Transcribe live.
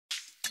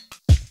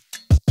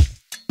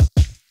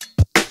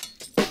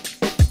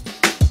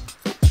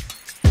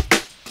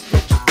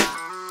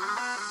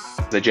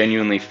I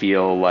genuinely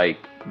feel like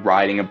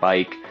riding a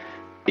bike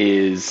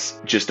is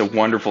just a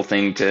wonderful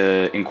thing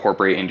to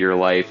incorporate into your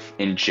life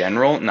in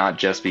general, not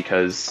just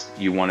because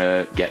you want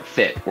to get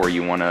fit or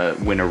you want to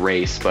win a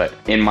race, but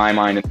in my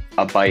mind,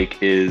 a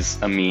bike is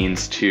a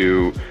means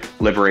to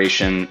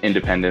liberation,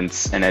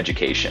 independence, and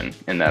education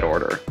in that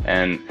order.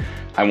 And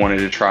I wanted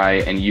to try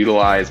and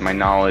utilize my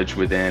knowledge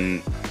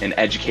within an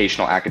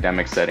educational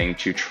academic setting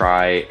to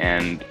try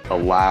and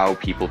allow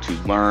people to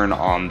learn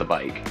on the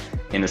bike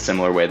in a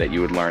similar way that you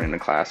would learn in a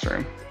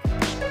classroom.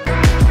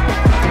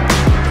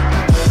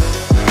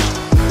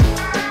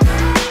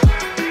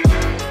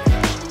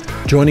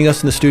 Joining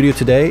us in the studio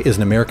today is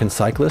an American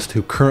cyclist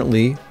who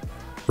currently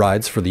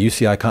rides for the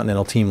UCI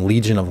Continental Team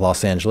Legion of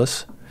Los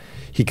Angeles.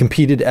 He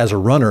competed as a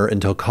runner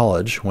until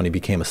college when he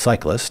became a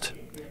cyclist.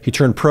 He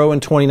turned pro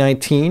in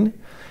 2019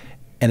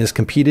 and has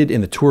competed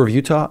in the Tour of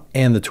Utah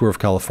and the Tour of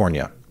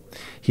California.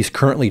 He's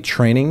currently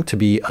training to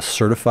be a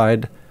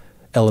certified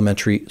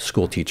elementary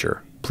school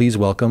teacher. Please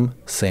welcome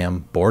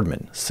Sam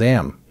Boardman.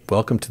 Sam,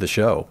 welcome to the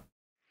show.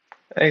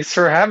 Thanks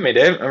for having me,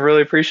 Dave. I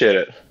really appreciate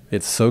it.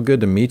 It's so good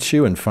to meet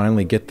you and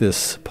finally get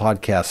this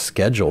podcast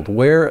scheduled.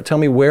 Tell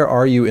me, where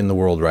are you in the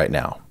world right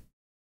now?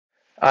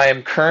 I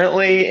am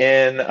currently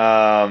in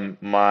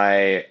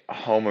my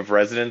home of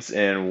residence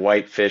in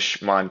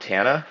Whitefish,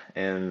 Montana,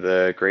 in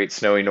the great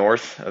snowy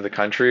north of the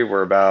country.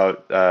 We're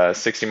about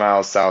 60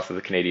 miles south of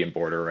the Canadian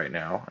border right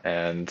now.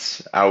 And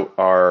out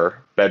our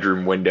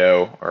bedroom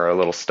window, or a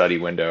little study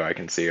window, I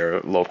can see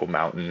our local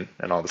mountain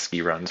and all the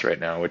ski runs right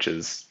now, which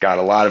has got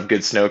a lot of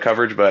good snow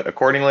coverage, but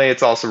accordingly,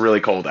 it's also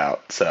really cold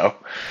out. So,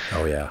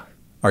 oh yeah.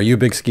 Are you a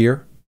big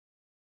skier?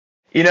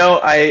 You know,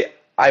 I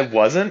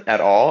wasn't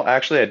at all.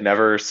 Actually, I'd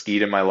never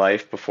skied in my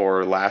life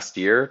before last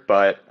year.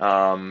 But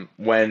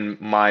when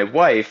my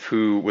wife,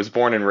 who was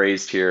born and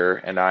raised here,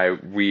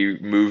 and we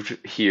moved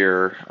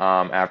here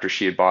after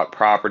she had bought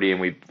property and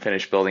we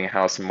finished building a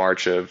house in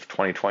March of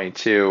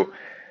 2022,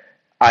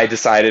 I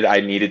decided I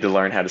needed to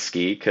learn how to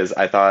ski because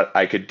I thought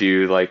I could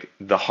do like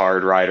the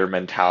hard rider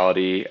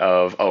mentality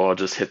of, oh, I'll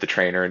just hit the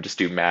trainer and just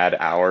do mad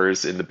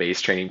hours in the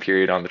base training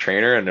period on the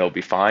trainer and it'll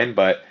be fine.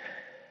 But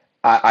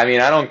I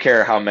mean, I don't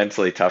care how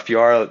mentally tough you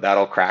are,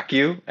 that'll crack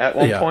you at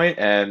one point.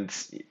 And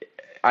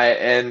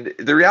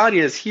the reality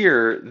is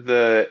here,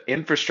 the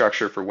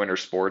infrastructure for winter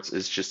sports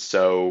is just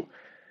so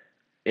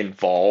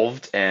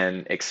involved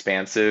and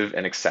expansive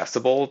and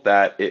accessible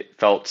that it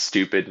felt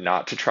stupid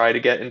not to try to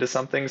get into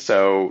something.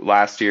 So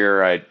last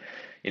year I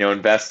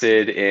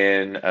invested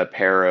in a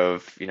pair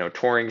of,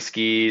 touring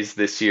skis.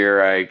 This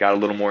year I got a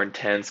little more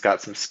intense, got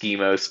some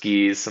Skimo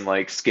skis, some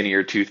like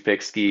skinnier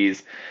toothpick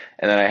skis.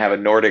 And then I have a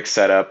Nordic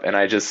setup, and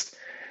I just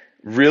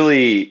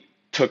really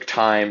took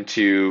time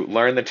to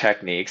learn the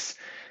techniques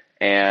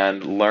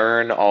and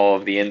learn all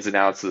of the ins and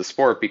outs of the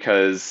sport,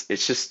 because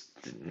it's just,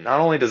 not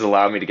only does it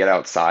allow me to get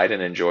outside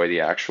and enjoy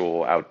the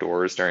actual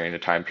outdoors during a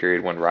time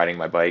period when riding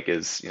my bike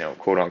is,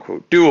 quote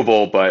unquote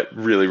doable, but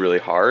really, really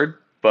hard,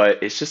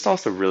 but it's just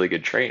also really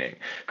good training.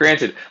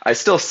 Granted, I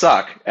still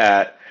suck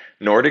at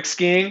Nordic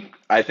skiing.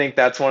 I think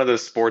that's one of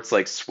those sports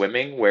like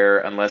swimming where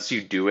unless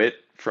you do it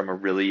from a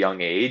really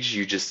young age,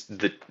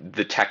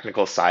 the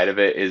technical side of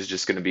it is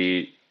just going to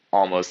be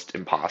almost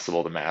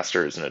impossible to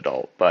master as an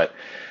adult. But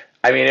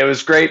I mean, it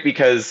was great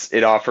because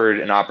it offered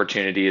an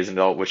opportunity as an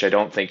adult, which I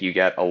don't think you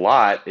get a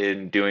lot,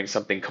 in doing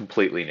something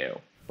completely new,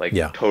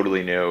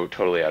 totally new,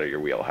 totally out of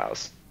your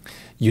wheelhouse.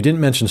 You didn't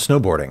mention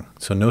snowboarding.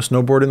 So no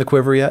snowboard in the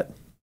quiver yet?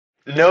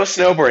 No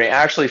snowboarding.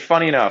 Actually,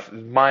 funny enough,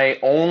 my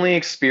only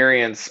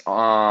experience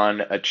on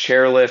a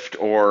chairlift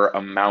or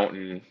a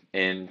mountain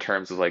in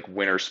terms of like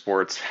winter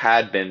sports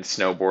had been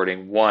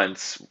snowboarding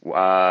once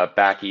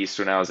back east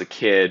when I was a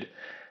kid.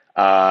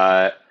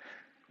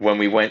 When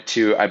we went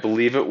to, I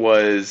believe it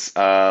was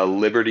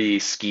Liberty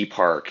Ski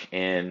Park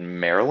in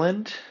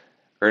Maryland,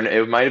 or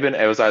it might have been,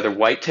 it was either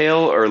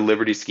Whitetail or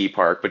Liberty Ski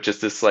Park, but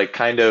just this like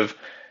kind of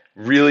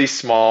really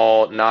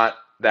small, not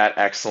that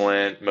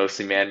excellent,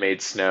 mostly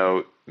man-made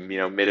snow,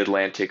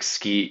 mid-Atlantic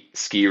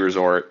ski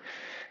resort.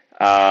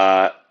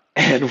 And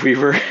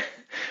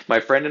my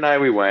friend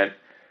and we went.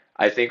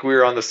 I think we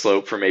were on the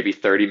slope for maybe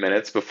 30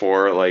 minutes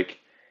before like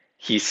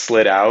he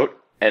slid out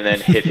and then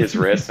hit his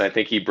wrist. And I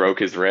think he broke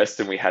his wrist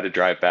and we had to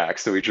drive back.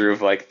 So we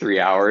drove like 3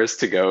 hours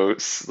to go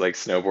like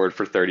snowboard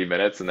for 30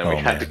 minutes. And then we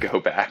had to go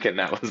back. And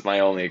that was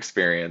my only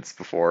experience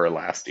before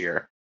last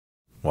year.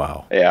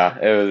 Wow. Yeah,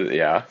 it was,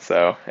 yeah.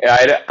 So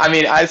yeah, I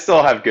mean, I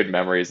still have good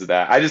memories of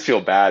that. I just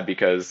feel bad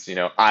because,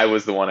 I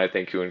was the one I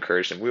think who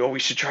encouraged him. We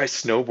should try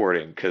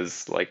snowboarding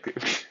because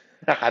like,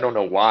 I don't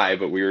know why,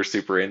 but we were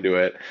super into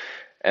it.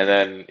 And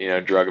then,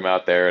 drug him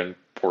out there and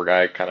poor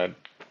guy kind of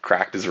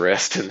cracked his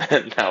wrist and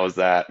then that was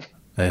that.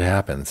 It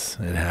happens.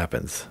 It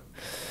happens.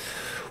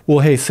 Well,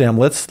 hey, Sam,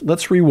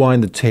 let's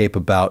rewind the tape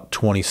about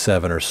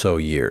 27 or so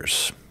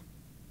years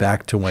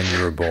back to when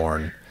you were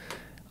born.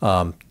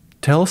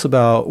 Tell us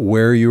about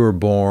where you were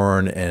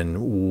born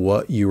and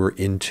what you were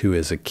into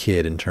as a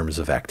kid in terms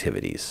of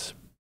activities.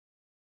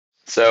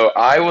 So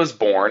I was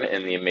born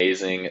in the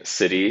amazing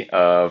city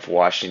of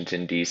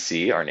Washington,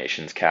 D.C., our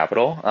nation's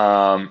capital.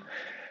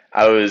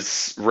 I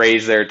was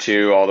raised there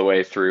too, all the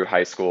way through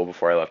high school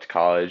before I left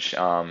college.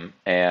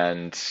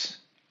 And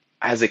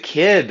as a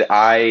kid,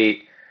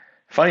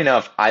 funny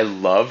enough, I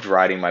loved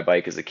riding my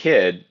bike as a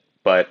kid,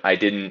 but I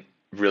didn't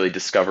really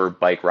discover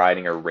bike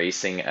riding or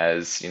racing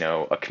as,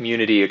 a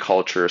community, a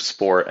culture, a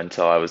sport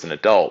until I was an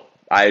adult.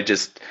 I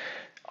just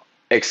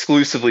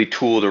exclusively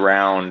tooled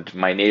around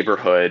my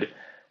neighborhood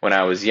when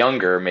I was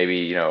younger,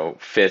 maybe,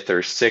 fifth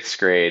or sixth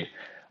grade,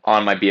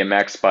 on my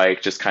BMX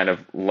bike, just kind of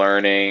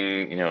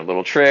learning,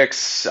 little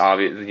tricks,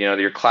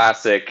 your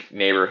classic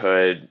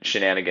neighborhood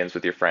shenanigans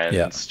with your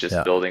Yeah, friends, just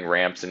yeah. building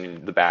ramps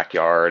in the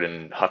backyard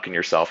and hucking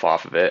yourself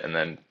off of it, and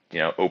then,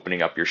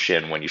 opening up your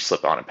shin when you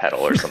slip on a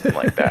pedal or something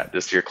like that.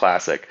 Just your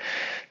classic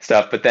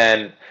stuff. But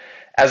then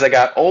as I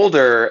got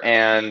older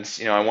and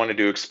I wanted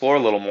to explore a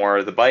little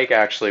more, the bike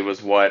actually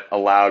was what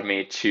allowed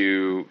me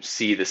to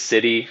see the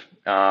city.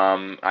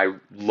 I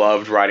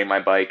loved riding my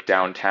bike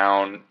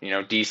downtown.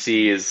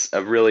 DC is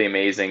a really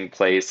amazing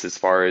place as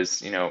far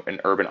as an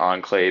urban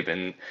enclave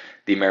in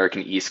the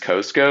American East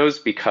Coast goes,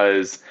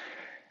 because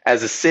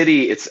as a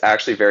city, it's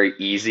actually very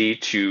easy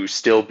to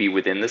still be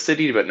within the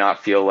city but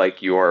not feel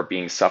like you're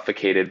being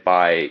suffocated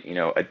by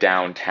a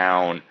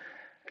downtown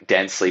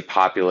densely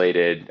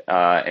populated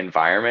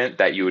environment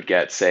that you would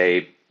get,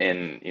 say,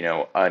 in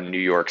a New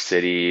York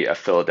City, a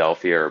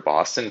Philadelphia, or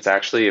Boston. It's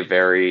actually a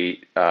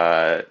very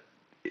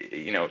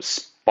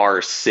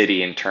sparse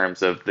city in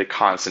terms of the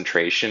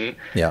concentration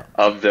Yeah.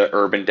 of the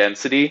urban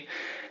density.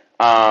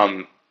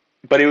 Um,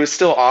 but it was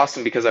still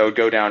awesome because I would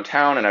go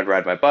downtown and I'd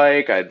ride my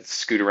bike, I'd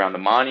scoot around the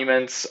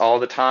monuments all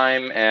the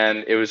time,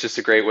 and it was just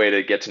a great way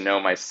to get to know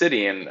my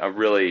city in a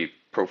really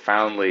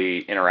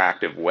profoundly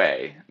interactive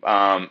way.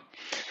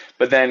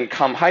 But then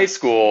come high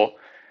school,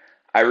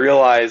 I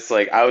realized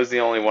like I was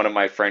the only one of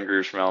my friend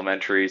groups from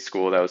elementary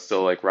school that was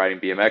still like riding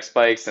BMX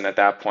bikes. And at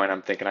that point,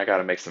 I'm thinking I got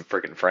to make some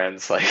freaking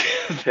friends. Like,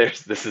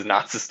 this is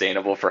not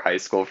sustainable for high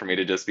school for me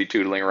to just be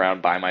tootling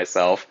around by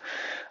myself.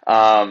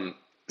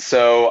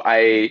 So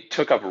I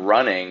took up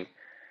running.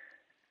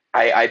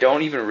 I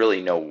don't even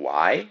really know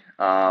why,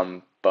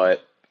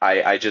 but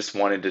I just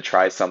wanted to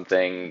try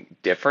something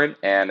different.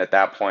 And at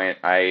that point,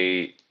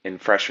 in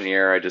freshman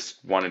year, I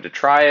just wanted to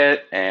try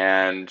it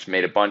and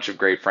made a bunch of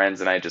great friends.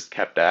 And I just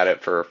kept at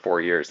it for 4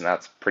 years. And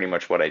that's pretty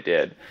much what I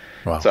did.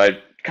 Wow. So I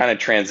kind of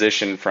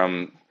transitioned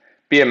from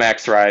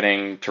BMX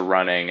riding to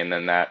running, and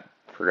then that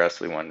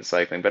progressively went to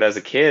cycling. But as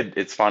a kid,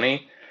 it's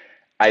funny.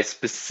 I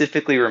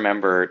specifically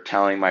remember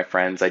telling my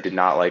friends I did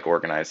not like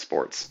organized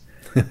sports,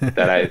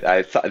 that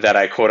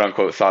I quote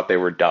unquote thought they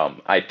were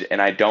dumb.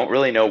 And I don't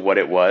really know what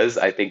it was.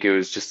 I think it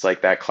was just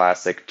like that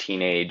classic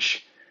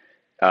teenage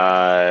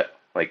uh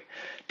like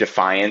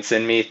defiance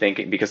in me,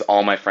 thinking, because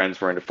all my friends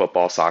were into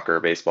football, soccer,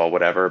 baseball,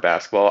 whatever,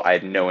 basketball. I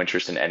had no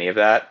interest in any of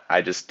that.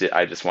 I just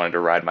wanted to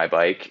ride my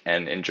bike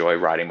and enjoy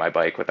riding my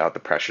bike without the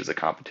pressures of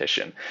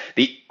competition.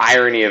 The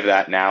irony of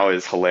that now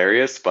is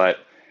hilarious, but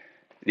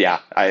yeah,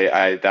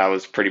 I that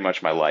was pretty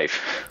much my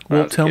life when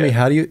I Well, was a tell me, kid.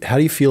 how do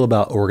you feel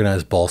about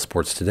organized ball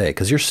sports today?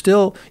 Because you're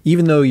still,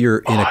 even though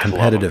you're Oh, in a I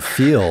love them. competitive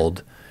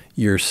field,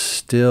 you're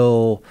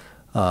still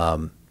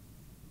um,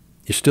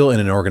 you're still in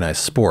an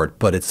organized sport,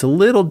 but it's a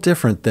little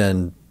different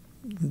than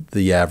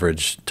the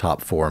average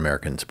top four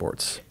American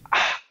sports.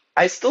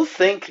 I still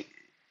think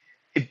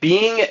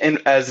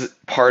as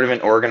part of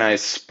an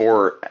organized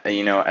sport,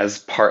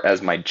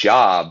 as my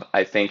job,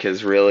 I think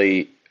has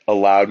really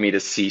allowed me to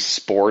see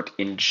sport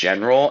in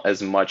general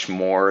as much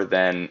more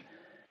than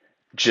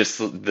just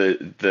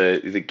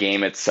the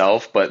game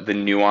itself, but the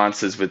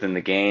nuances within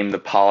the game, the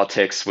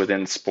politics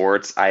within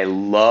sports. I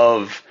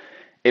love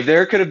If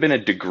there could have been a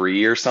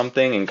degree or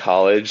something in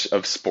college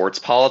of sports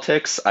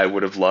politics, I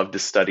would have loved to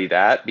study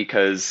that,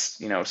 because,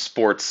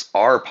 sports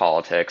are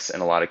politics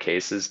in a lot of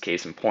cases.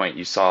 Case in point,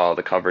 you saw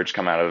the coverage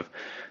come out of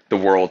the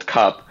World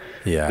Cup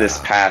this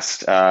Yeah.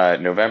 past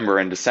November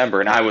and December,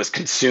 and I was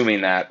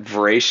consuming that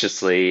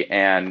voraciously.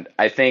 And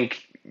I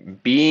think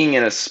being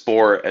in a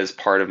sport as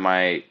part of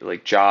my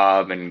like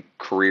job and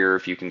career,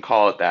 if you can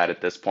call it that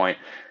at this point,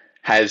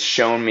 has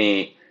shown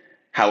me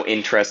how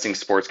interesting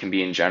sports can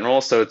be in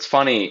general. So it's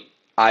funny,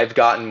 I've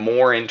gotten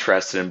more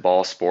interested in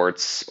ball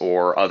sports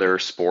or other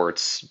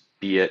sports,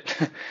 be it,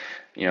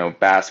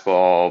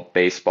 basketball,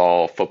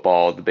 baseball,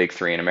 football, the big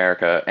three in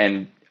America.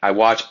 And I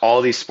watch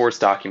all these sports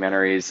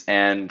documentaries,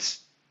 and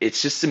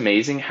it's just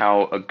amazing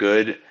how a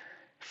good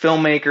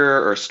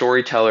filmmaker or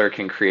storyteller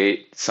can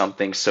create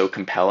something so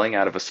compelling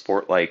out of a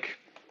sport like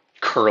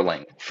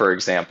curling, for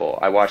example.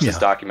 I watched this Yeah.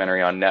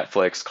 documentary on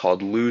Netflix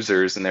called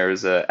Losers, and there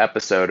was an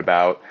episode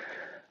about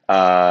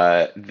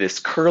this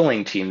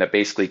curling team that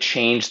basically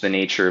changed the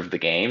nature of the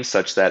game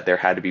such that there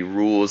had to be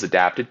rules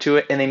adapted to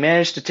it. And they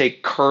managed to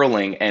take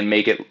curling and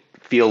make it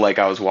feel like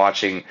I was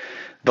watching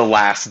The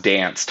Last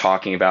Dance,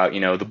 talking about,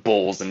 the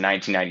Bulls in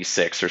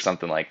 1996 or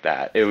something like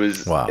that. It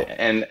was, Wow.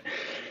 and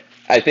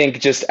I think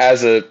just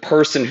as a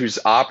person who's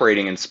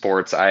operating in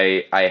sports,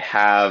 I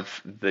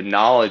have the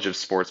knowledge of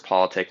sports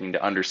politicking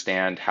to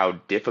understand how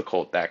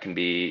difficult that can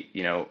be,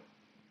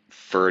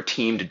 for a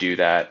team to do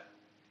that,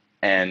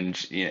 and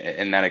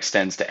that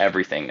extends to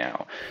everything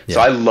now. So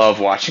I Yeah, love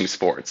watching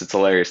sports. It's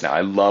hilarious now.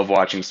 I love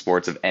watching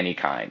sports of any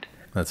kind.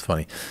 that's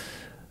funny.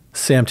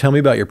 Sam, tell me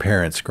about your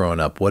parents growing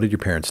up. What did your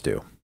parents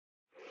do?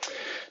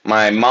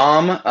 My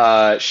mom,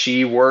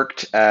 she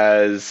worked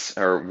as,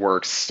 or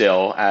works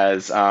still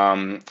as,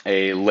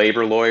 a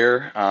labor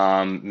lawyer,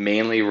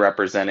 mainly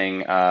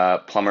representing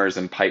plumbers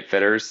and pipe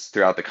fitters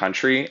throughout the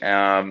country.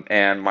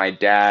 And my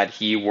dad,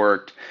 he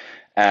worked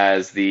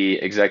as the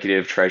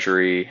executive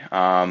treasury,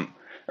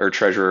 or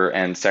treasurer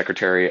and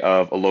secretary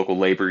of a local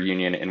labor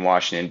union in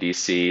Washington,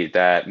 D.C.,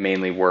 that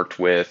mainly worked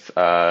with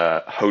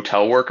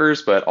hotel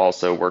workers, but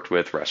also worked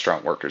with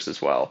restaurant workers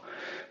as well.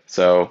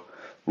 So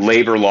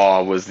labor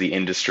law was the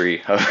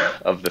industry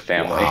of the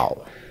family.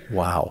 Wow.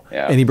 Wow.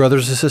 Yeah. Any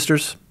brothers or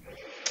sisters?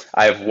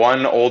 I have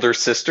one older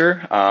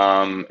sister.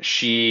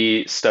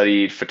 She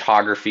studied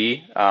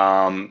photography,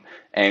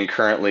 and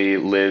currently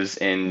lives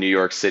in New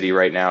York City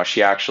right now.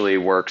 She actually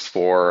works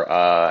for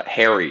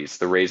Harry's,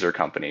 the razor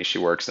company. She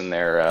works in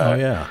their Oh,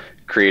 yeah.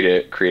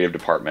 creative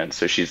department.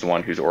 So she's the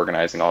one who's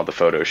organizing all the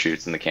photo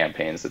shoots and the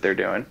campaigns that they're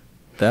doing.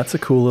 That's a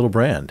cool little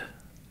brand.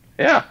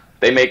 Yeah,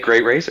 they make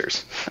great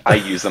razors. I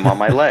use them on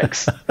my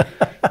legs.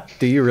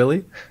 Do you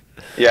really?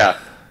 Yeah.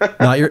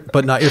 Not your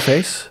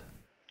face?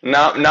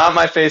 Not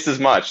my face as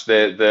much.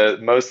 The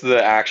most of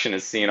the action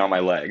is seen on my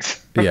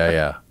legs. Yeah,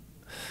 yeah.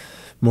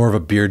 More of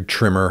a beard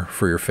trimmer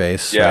for your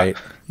face, Yeah. right?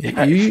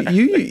 Yeah,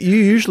 You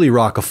usually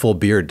rock a full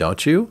beard,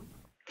 don't you?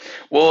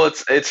 well,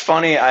 it's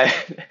funny. I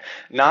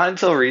not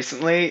until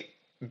recently,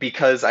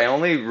 because I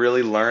only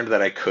really learned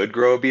that I could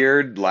grow a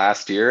beard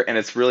last year, and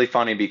it's really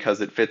funny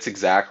because it fits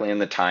exactly in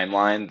the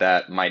timeline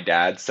that my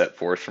dad set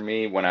forth for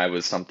me when I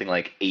was something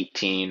like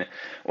 18,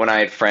 when I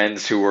had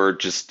friends who were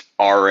just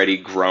already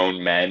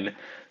grown men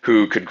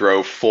who could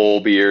grow full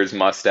beards,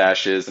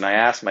 mustaches, and I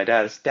asked my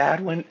dad, "Dad,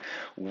 when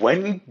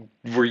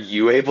were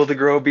you able to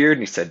grow a beard?"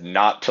 And he said,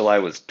 "Not till I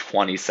was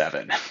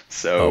 27." Oh,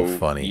 So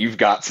funny. you've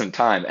got some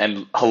time.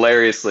 And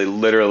hilariously,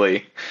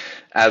 literally,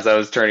 as I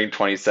was turning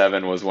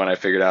 27 was when I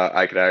figured out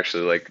I could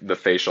actually, like, the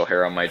facial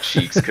hair on my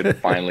cheeks could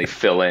finally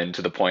fill in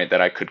to the point that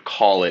I could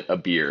call it a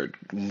beard.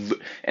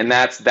 And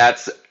that's,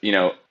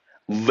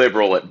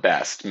 liberal at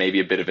best, maybe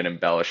a bit of an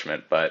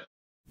embellishment, but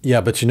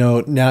Yeah, but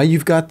now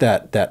you've got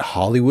that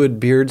Hollywood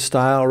beard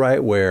style,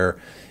 right? Where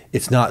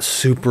it's not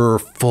super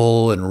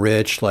full and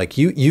rich. Like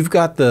you've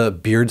got the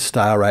beard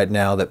style right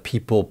now that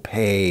people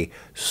pay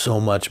so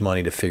much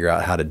money to figure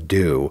out how to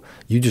do.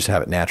 You just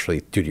have it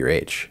naturally due to your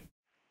age.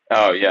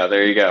 oh yeah,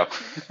 there you go.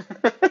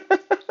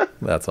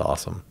 That's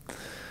awesome.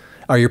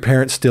 Are your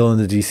parents still in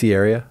the DC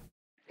area?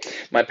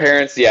 My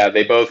parents, yeah,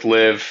 they both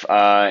live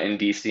in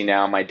DC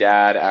now. My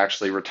dad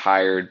actually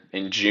retired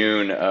in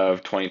June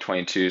of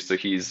 2022, so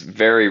he's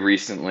very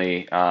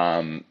recently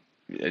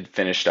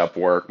finished up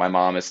work. My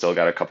mom has still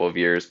got a couple of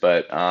years,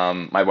 but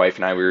my wife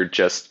and I, we were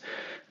just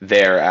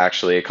there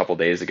actually a couple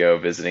days ago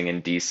visiting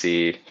in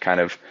DC, kind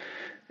of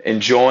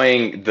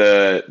enjoying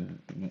the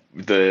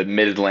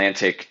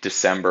mid-Atlantic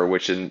December,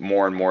 which is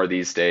more and more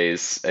these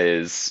days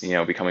is,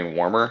 becoming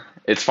warmer.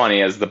 It's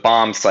funny, as the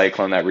bomb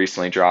cyclone that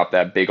recently dropped,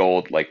 that big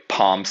old like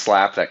palm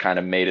slap that kind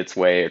of made its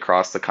way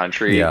across the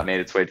country, Yeah. made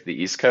its way to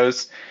the East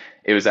Coast.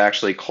 It was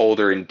actually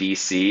colder in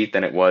DC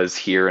than it was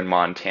here in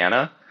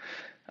Montana.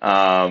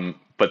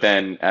 But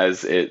then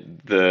as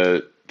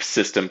the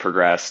system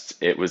progressed,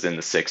 it was in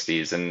the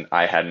 60s, and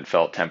I hadn't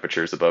felt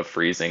temperatures above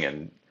freezing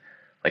in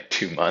like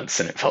 2 months,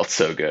 and it felt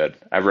so good.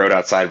 I rode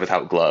outside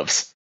without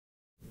gloves.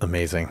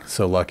 Amazing.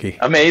 So lucky.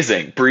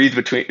 Amazing. Breeze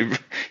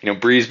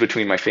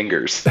between my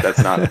fingers. That's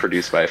not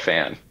produced by a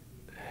fan.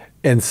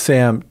 And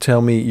Sam,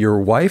 tell me, your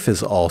wife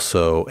is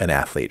also an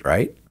athlete,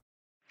 right?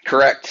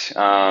 Correct.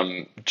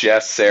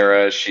 Jess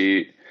Sarah,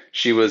 she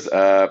was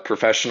a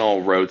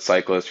professional road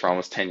cyclist for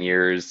almost 10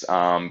 years,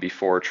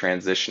 before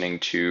transitioning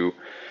to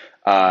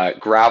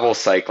gravel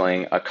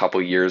cycling a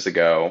couple years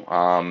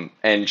ago.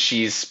 And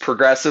she's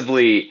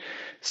progressively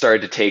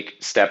started to take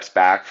steps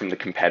back from the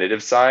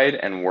competitive side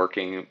and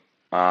working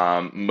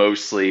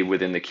mostly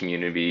within the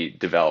community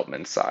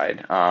development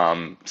side.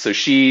 So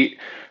she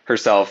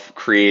herself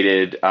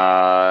created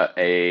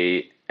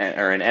an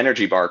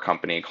energy bar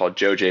company called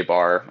JoJ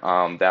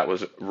Bar, that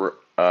was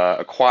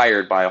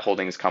acquired by a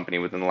holdings company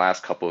within the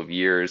last couple of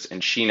years,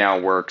 and she now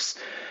works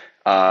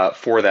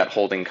for that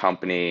holding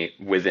company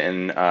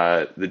within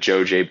the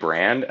JoJ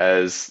brand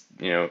as,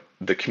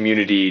 the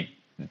community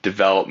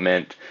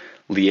development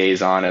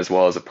liaison as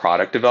well as a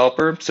product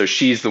developer. So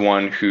she's the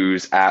one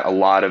who's at a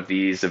lot of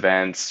these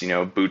events,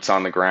 boots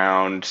on the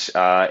ground,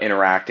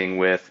 interacting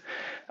with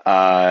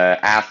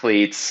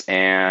athletes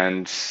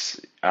and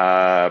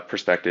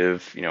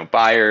prospective,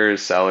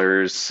 buyers,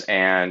 sellers,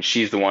 and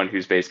she's the one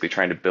who's basically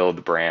trying to build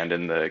the brand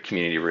and the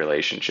community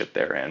relationship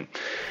therein.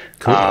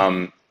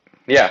 Cool.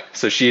 Yeah,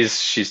 so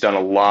she's done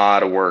a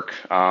lot of work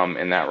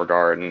in that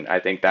regard, and I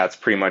think that's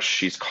pretty much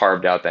she's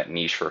carved out that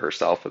niche for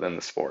herself within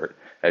the sport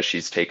as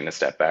she's taken a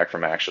step back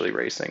from actually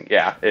racing.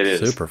 Yeah, it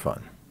is. Super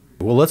fun.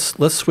 Well,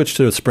 let's switch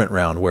to a sprint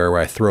round where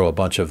I throw a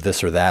bunch of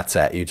this or that's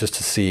at you just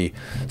to see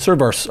sort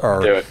of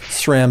our Do it.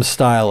 SRAM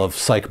style of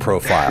psych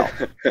profile.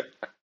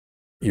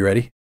 You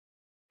ready?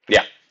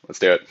 Yeah, let's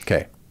do it.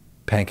 Okay.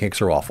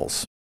 Pancakes or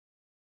waffles?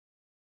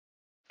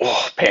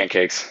 Oh,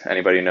 pancakes.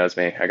 Anybody who knows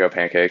me, I go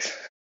pancakes.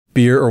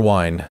 Beer or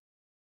wine?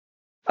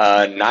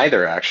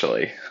 Neither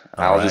actually.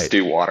 All I'll just right.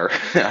 do water.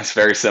 That's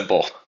very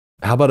simple.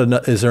 How about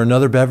is there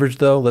another beverage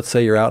though? Let's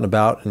say you're out and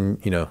about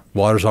and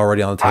water's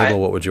already on the I table.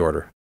 What would you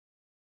order?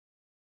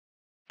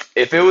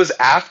 If it was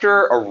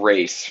after a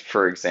race,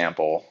 for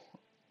example,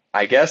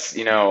 I guess,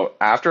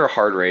 after a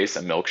hard race,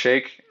 a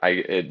milkshake,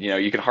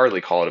 you can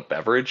hardly call it a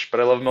beverage, but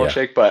I love a Yeah.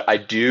 milkshake. But I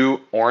do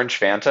orange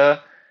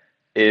Fanta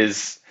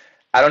is,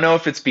 I don't know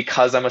if it's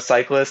because I'm a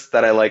cyclist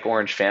that I like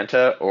orange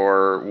Fanta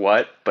or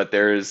what, but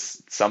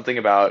there's something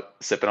about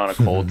sipping on a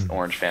cold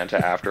orange Fanta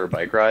after a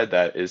bike ride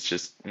that is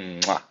just,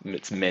 mwah,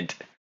 it's mint.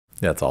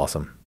 That's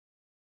awesome.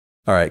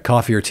 All right.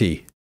 Coffee or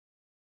tea?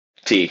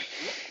 Tea,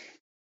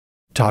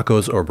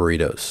 Tacos or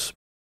burritos?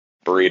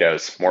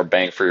 burritos, more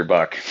bang for your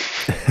buck.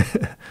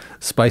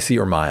 Spicy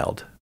or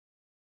mild?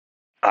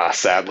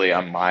 Sadly,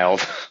 I'm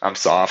mild. I'm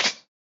soft.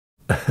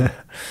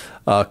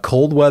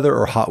 Cold weather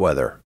or hot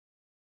weather?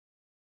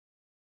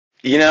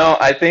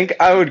 I think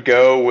I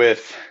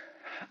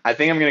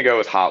think I'm going to go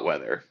with hot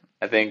weather.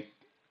 I think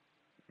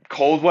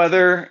cold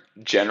weather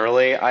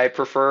generally I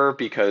prefer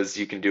because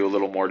you can do a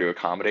little more to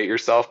accommodate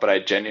yourself, but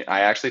I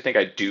actually think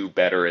I do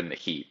better in the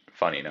heat,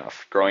 funny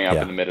enough. Growing up in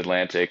Yeah. the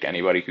mid-Atlantic,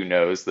 anybody who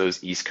knows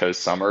those East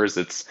Coast summers,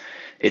 it's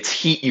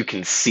heat you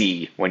can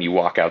see when you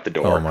walk out the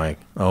Oh door. my.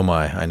 Oh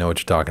my. I know what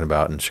you're talking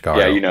about in Yeah,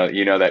 Chicago.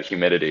 you know that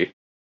humidity.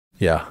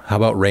 Yeah. How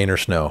about rain or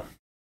snow?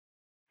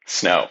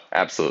 Snow,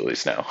 absolutely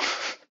snow.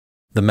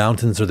 The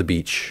mountains or the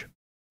beach?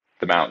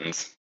 The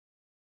mountains,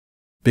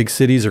 Big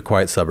cities or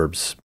quiet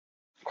suburbs?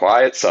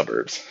 quiet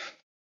suburbs,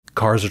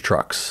 Cars or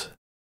trucks?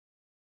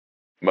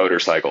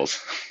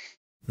 motorcycles.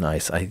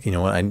 Nice. You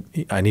know what?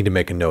 I need to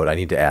make a note. I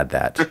need to add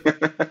that.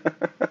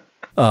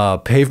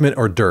 Pavement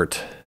or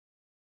dirt?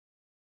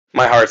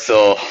 My heart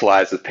still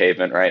lies with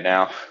pavement right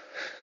now.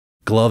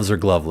 Gloves or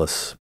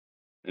gloveless?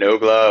 No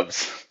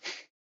gloves,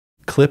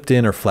 Clipped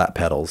in or flat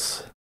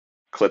pedals?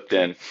 clipped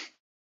in.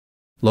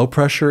 Low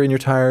pressure in your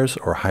tires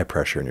or high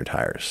pressure in your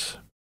tires?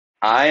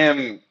 I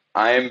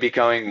am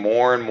becoming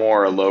more and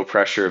more a low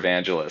pressure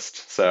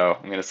evangelist. So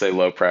I'm going to say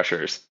low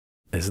pressures.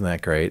 Isn't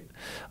that great?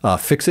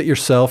 Fix it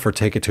yourself or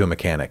take it to a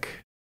mechanic?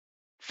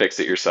 Fix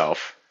it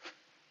yourself.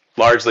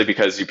 Largely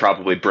because you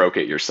probably broke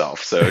it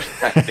yourself. So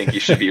I think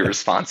you should be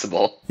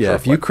responsible Yeah, for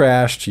if you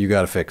crashed, you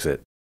got to fix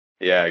it.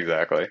 Yeah,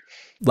 exactly.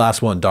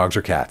 Last one, dogs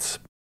or cats?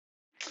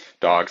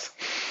 Dogs.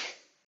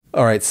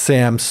 All right,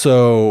 Sam.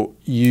 So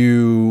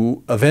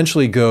you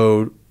eventually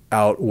go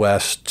out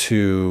west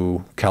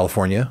to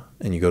California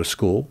and you go to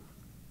school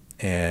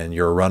and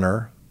you're a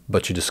runner,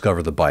 but you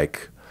discover the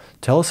bike.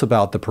 Tell us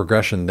about the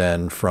progression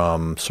then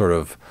from sort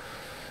of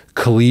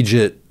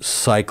collegiate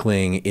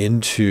cycling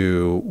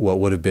into what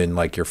would have been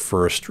like your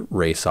first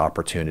race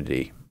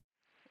opportunity.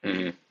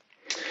 Mhm.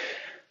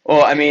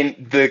 Well, I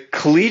mean, the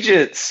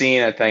collegiate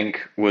scene, I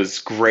think, was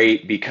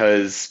great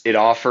because it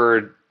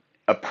offered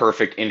a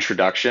perfect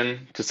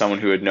introduction to someone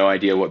who had no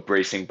idea what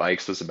racing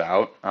bikes was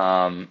about.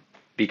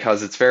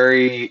 Because it's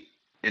very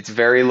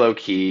low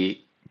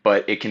key,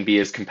 but it can be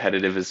as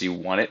competitive as you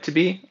want it to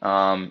be.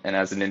 And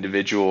as an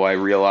individual, I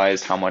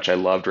realized how much I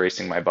loved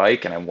racing my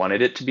bike, and I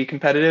wanted it to be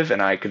competitive,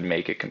 and I could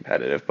make it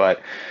competitive.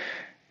 But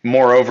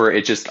moreover,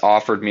 it just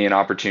offered me an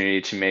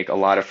opportunity to make a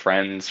lot of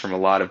friends from a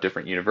lot of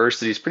different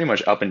universities, pretty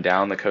much up and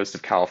down the coast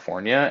of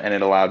California. And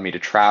it allowed me to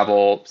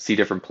travel, see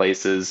different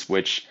places,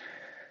 which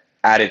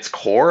at its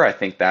core, I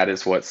think that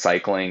is what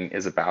cycling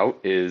is about,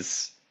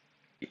 is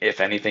if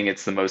anything,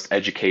 it's the most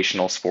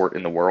educational sport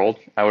in the world,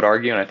 I would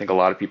argue. And I think a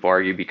lot of people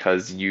argue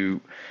because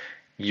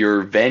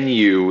your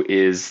venue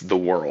is the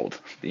world.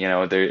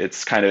 It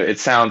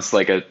sounds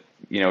like a,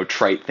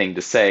 trite thing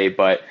to say,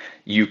 but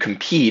you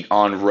compete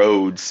on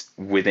roads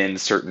within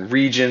certain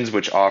regions,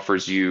 which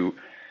offers you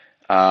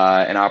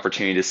an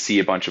opportunity to see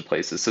a bunch of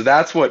places. So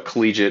that's what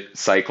collegiate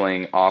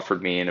cycling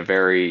offered me in a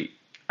very,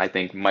 I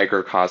think,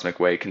 microcosmic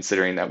way,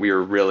 considering that we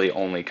were really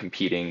only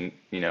competing,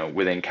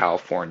 within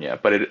California.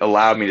 But it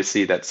allowed me to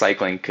see that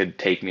cycling could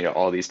take me to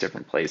all these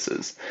different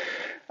places.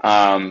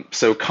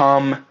 So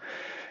come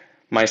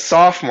my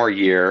sophomore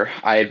year,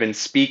 I had been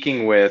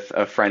speaking with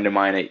a friend of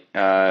mine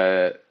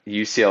at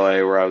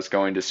UCLA, where I was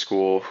going to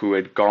school, who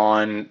had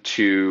gone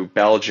to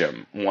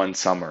Belgium one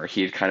summer.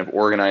 He had kind of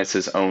organized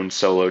his own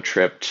solo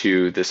trip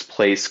to this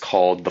place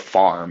called the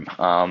Farm.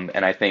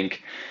 And I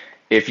think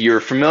if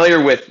you're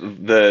familiar with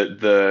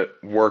the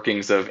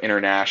workings of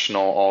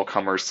international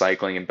all-comers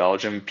cycling in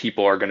Belgium,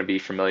 people are going to be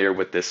familiar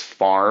with this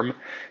Farm.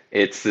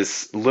 It's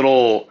this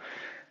little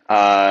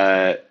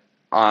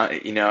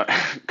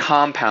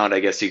compound, I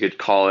guess you could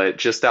call it,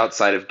 just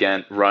outside of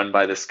Ghent, run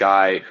by this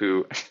guy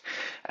who,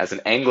 as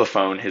an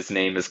Anglophone, his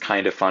name is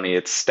kind of funny.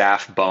 It's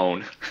Staff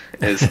Bone,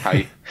 is how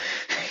you,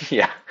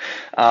 yeah.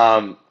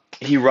 Um,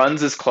 he runs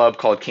this club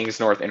called Kings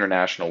North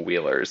International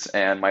Wheelers,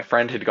 and my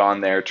friend had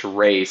gone there to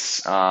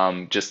race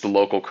just the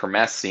local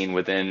kermesse scene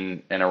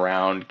within and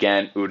around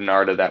Ghent,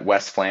 Oudenaarde, that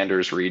West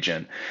Flanders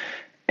region.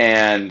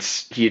 And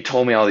he had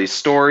told me all these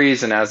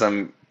stories, and as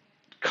I'm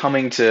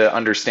coming to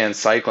understand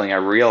cycling, I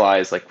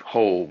realized like,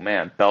 oh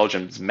man,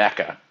 Belgium's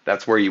Mecca.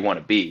 That's where you want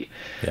to be.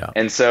 Yeah.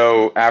 And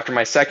so after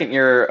my second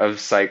year of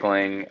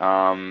cycling,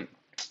 and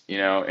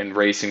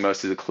racing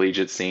most of the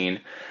collegiate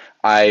scene,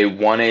 I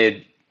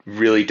wanted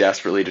really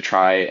desperately to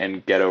try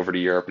and get over to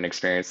Europe and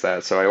experience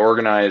that. So I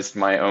organized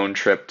my own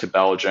trip to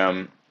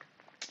Belgium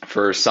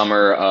for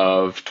summer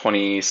of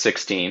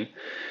 2016.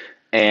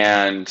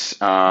 And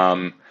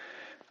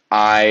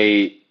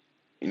I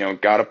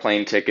got a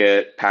plane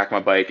ticket, packed my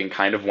bike, and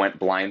kind of went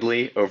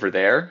blindly over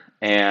there.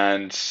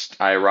 And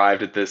I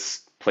arrived at this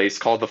place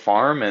called the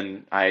Farm,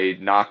 and I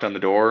knocked on the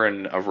door,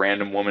 and a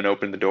random woman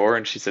opened the door,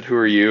 and she said, "Who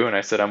are you?" And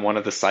I said, "I'm one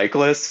of the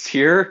cyclists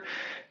here."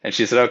 And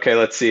she said, "Okay,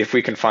 let's see if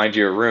we can find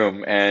you a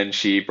room." And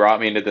she brought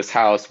me into this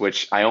house,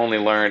 which I only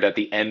learned at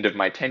the end of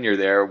my tenure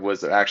there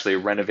was actually a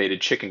renovated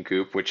chicken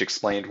coop, which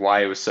explained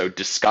why it was so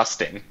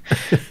disgusting.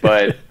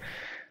 But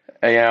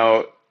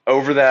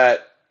over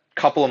that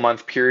couple of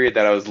month period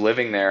that I was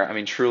living there, I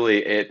mean,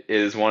 truly, it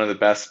is one of the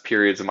best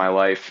periods of my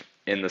life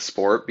in the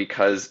sport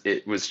because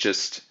it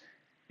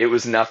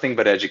was nothing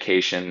but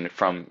education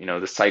from,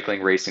 the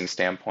cycling racing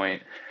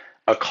standpoint,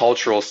 a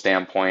cultural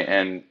standpoint,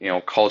 and,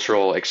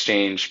 cultural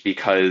exchange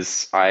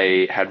because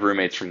I had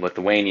roommates from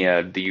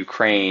Lithuania, the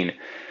Ukraine,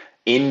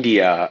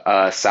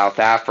 India, South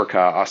Africa,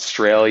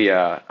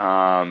 Australia,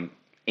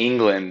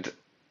 England,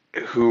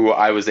 who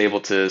I was able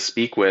to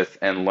speak with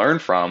and learn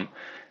from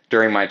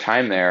during my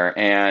time there.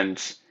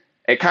 And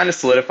it kind of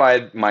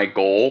solidified my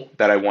goal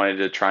that I wanted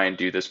to try and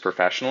do this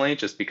professionally,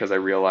 just because I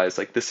realized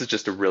like this is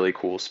just a really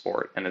cool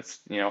sport and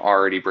it's,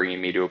 already bringing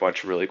me to a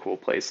bunch of really cool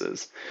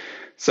places.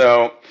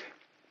 So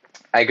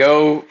I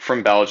go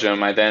from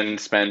Belgium. I then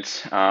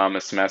spent a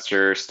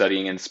semester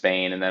studying in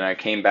Spain, and then I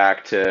came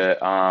back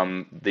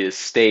to the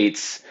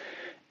States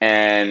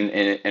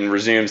and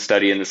resumed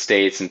study in the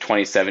States in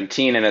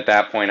 2017. And at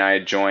that point, I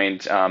had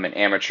joined an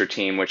amateur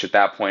team, which at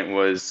that point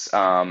was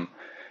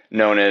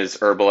known as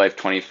Herbalife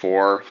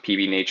 24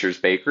 PB Nature's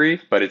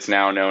Bakery, but it's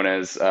now known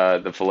as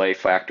the Filet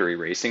Factory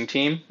Racing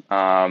Team,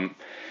 run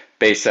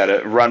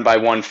by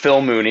one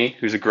Phil Mooney,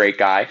 who's a great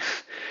guy,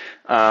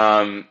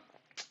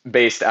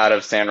 based out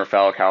of San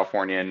Rafael,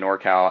 California, and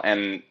NorCal.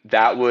 And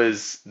that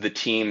was the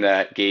team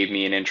that gave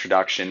me an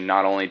introduction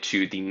not only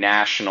to the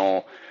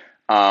national,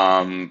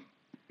 I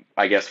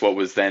guess what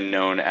was then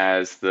known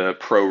as the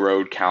Pro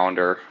Road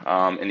calendar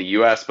in the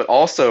US, but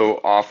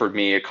also offered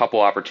me a couple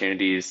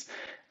opportunities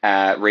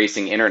at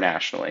racing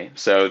internationally.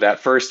 So that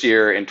first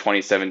year in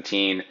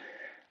 2017,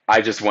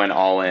 I just went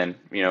all in,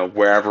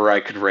 wherever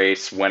I could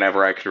race,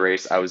 whenever I could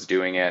race, I was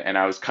doing it. And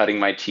I was cutting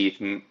my teeth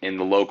in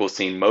the local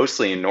scene,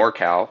 mostly in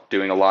NorCal,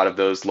 doing a lot of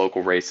those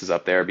local races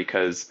up there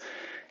because,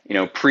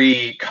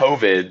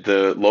 pre-COVID,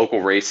 the local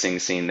racing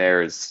scene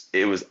there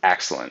it was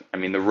excellent. I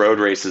mean, the road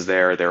races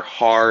there, they're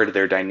hard,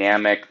 they're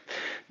dynamic.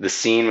 The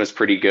scene was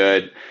pretty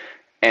good.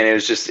 And it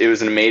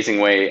was an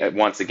amazing way,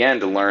 once again,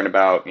 to learn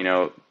about,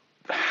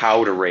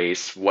 how to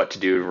race, what to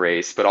do to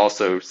race, but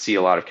also see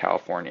a lot of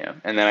California.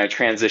 And then I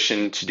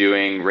transitioned to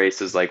doing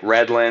races like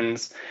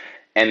Redlands.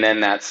 And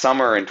then that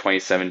summer in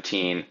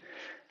 2017,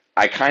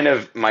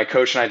 my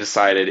coach and I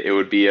decided it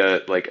would be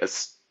an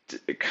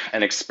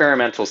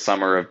experimental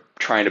summer of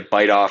trying to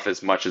bite off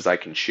as much as I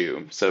can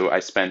chew. So I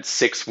spent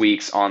 6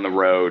 weeks on the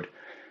road.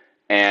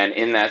 And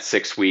in that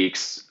 6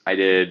 weeks, I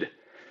did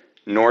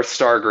North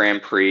Star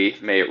Grand Prix.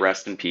 May it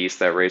rest in peace.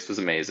 That race was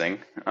amazing.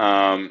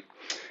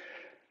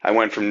 I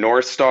went from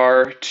North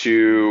Star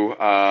to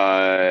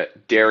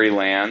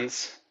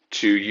Dairylands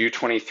to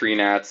U23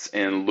 Nats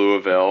in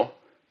Louisville,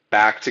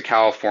 back to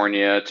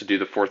California to do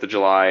the 4th of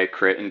July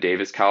crit in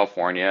Davis,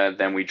 California.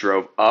 Then we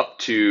drove up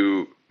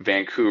to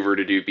Vancouver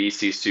to do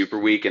BC Super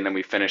Week, and then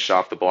we finished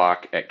off the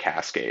block at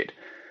Cascade.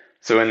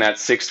 So in that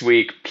 6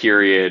 week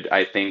period,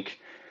 I think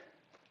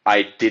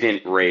I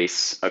didn't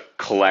race a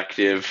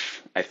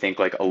collective, I think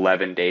like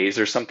 11 days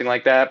or something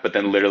like that, but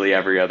then literally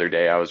every other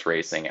day I was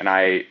racing. And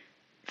I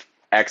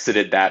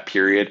exited that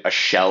period a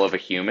shell of a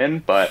human,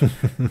 but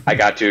I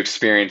got to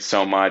experience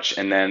so much.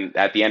 And then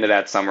at the end of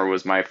that summer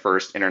was my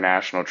first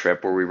international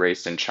trip where we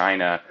raced in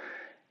China.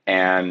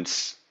 And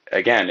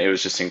again, it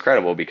was just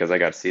incredible because I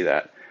got to see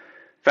that.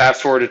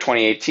 Fast forward to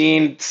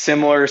 2018,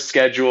 similar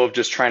schedule of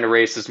just trying to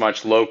race as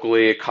much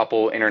locally, a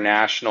couple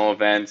international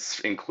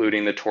events,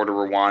 including the Tour de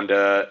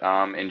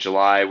Rwanda in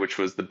July, which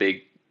was the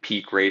big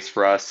peak race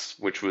for us,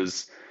 which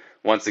was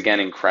once again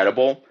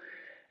incredible.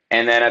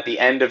 And then at the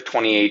end of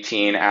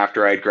 2018,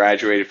 after I'd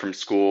graduated from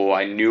school,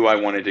 I knew I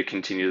wanted to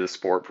continue the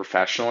sport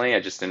professionally. I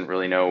just didn't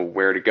really know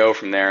where to go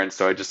from there. And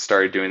so I just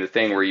started doing the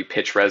thing where you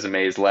pitch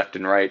resumes left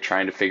and right,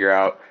 trying to figure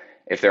out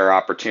if there are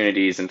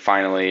opportunities. And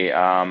finally,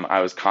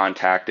 I was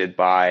contacted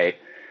by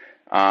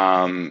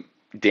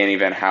Danny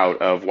Van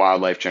Hout of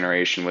Wildlife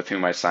Generation, with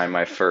whom I signed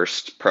my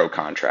first pro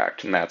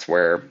contract, and that's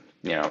where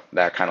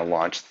that kind of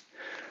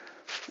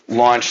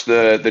launched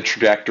the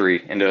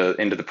trajectory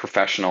into the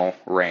professional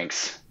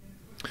ranks.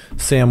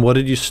 Sam, what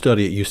did you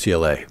study at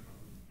UCLA?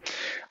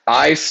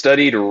 I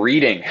studied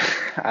reading.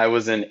 I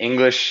was an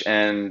English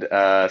and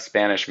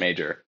Spanish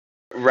major.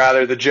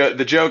 Rather, the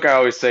joke I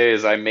always say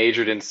is I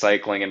majored in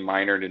cycling and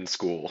minored in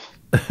school.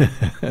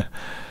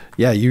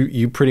 Yeah,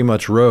 you pretty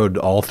much rode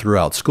all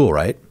throughout school,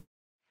 right?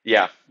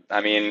 Yeah,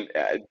 I mean,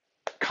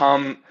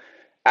 come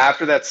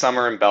after that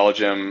summer in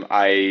Belgium,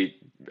 I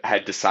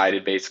had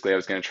decided basically I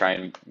was going to try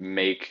and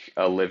make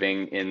a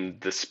living in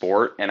the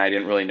sport, and I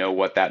didn't really know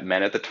what that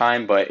meant at the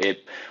time, but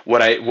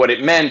what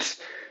it meant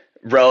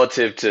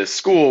relative to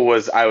school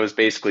was I was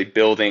basically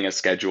building a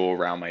schedule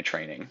around my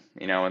training,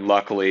 and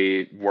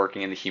luckily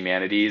working in the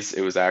humanities,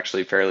 it was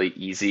actually fairly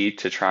easy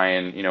to try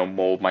and,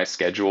 mold my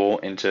schedule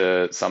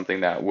into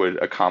something that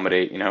would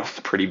accommodate,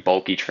 pretty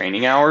bulky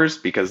training hours,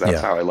 because that's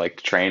Yeah. how I like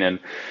to train. And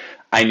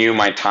I knew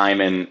my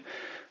time in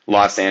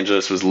Los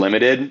Angeles was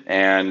limited,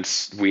 and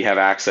we have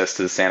access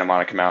to the Santa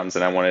Monica Mountains,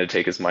 and I wanted to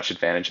take as much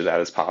advantage of that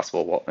as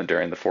possible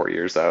during the 4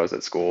 years that I was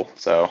at school.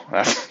 So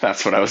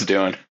that's what I was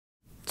doing.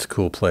 It's a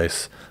cool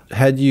place.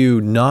 Had you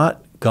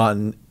not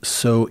gotten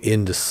so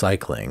into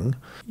cycling,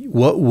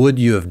 what would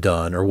you have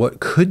done, or what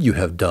could you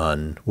have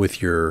done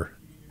with your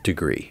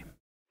degree?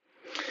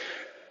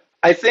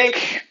 I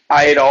think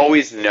I had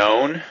always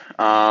known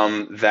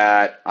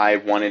that I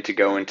wanted to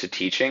go into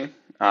teaching.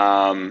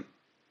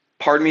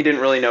 Part of me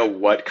didn't really know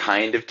what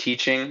kind of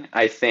teaching.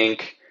 I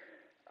think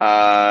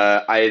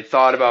I had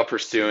thought about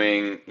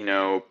pursuing,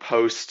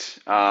 post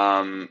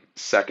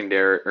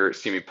secondary, or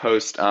excuse me,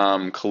 post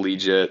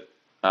collegiate,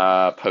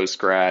 post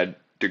grad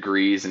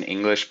degrees in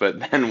English. But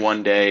then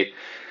one day,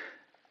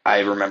 I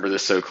remember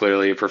this so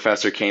clearly. A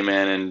professor came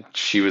in and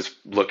she was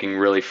looking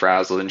really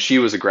frazzled, and she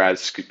was a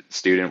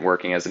student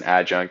working as an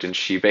adjunct. And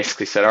she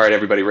basically said, "All right,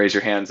 everybody, raise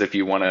your hands if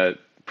you want to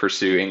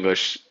pursue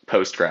English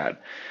post grad."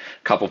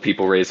 A couple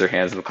people raised their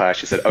hands in the class.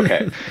 She said,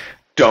 "Okay,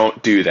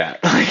 don't do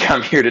that. Like,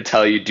 I'm here to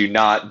tell you, do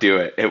not do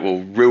it. It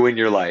will ruin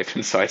your life."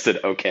 And so I said,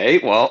 "Okay,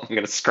 well, I'm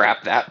going to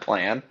scrap that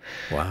plan."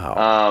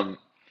 Wow.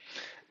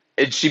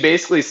 She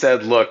basically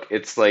said, "Look,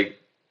 it's like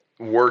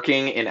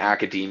working in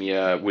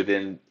academia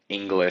within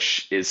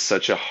English is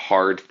such a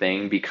hard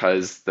thing,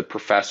 because the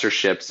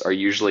professorships are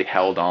usually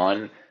held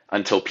on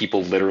until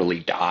people literally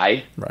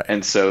die. Right.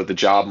 And so the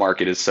job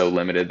market is so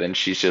limited." Then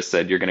she's just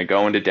said, "You're going to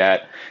go into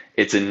debt.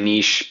 It's a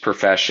niche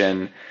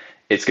profession.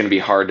 It's going to be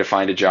hard to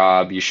find a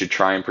job. You should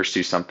try and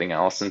pursue something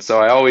else." And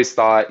so I always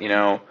thought,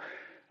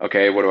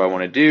 okay, what do I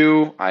want to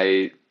do?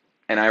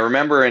 And I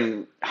remember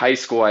in high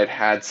school, I'd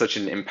had such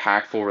an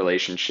impactful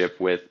relationship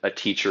with a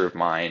teacher of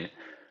mine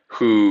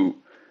who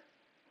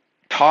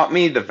taught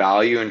me the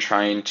value in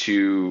trying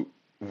to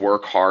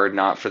work hard,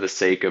 not for the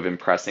sake of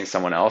impressing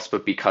someone else,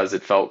 but because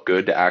it felt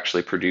good to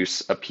actually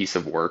produce a piece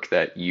of work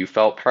that you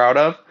felt proud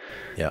of.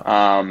 Yeah.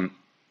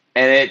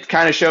 And it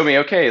kind of showed me,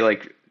 okay,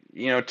 like,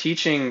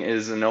 teaching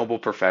is a noble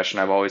profession.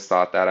 I've always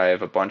thought that. I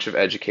have a bunch of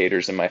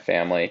educators in my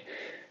family.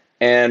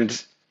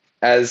 And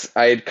as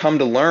I had come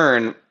to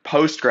learn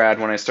post grad,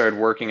 when I started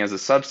working as a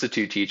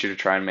substitute teacher to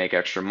try and make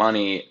extra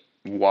money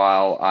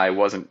while I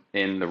wasn't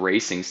in the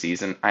racing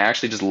season, I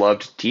actually just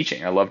loved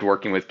teaching. I loved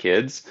working with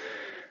kids.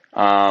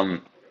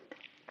 And,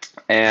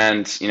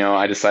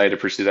 I decided to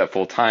pursue that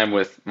full time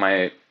with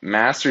my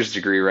master's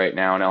degree right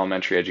now in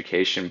elementary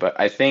education. But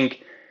I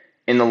think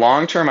in the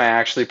long term, I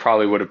actually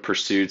probably would have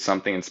pursued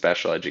something in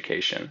special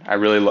education. I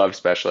really love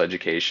special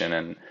education,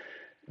 and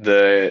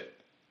the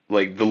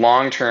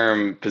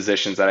long-term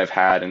positions that I've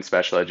had in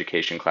special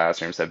education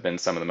classrooms have been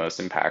some of the most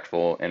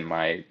impactful in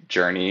my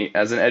journey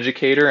as an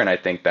educator, and I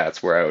think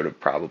that's where I would have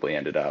probably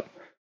ended up.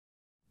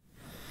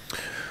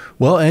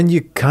 Well, and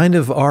you kind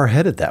of are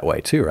headed that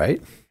way too,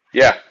 right?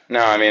 Yeah,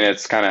 no, I mean,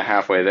 it's kind of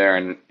halfway there.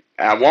 And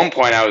at one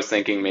point I was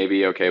thinking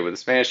maybe, okay, with a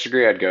Spanish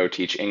degree, I'd go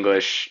teach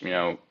English,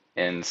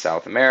 in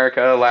South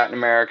America, Latin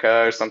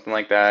America, or something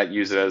like that,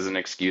 use it as an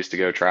excuse to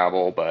go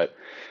travel. But,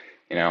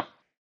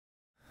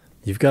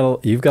 You've got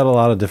a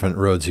lot of different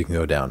roads you can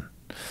go down.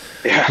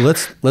 yeah.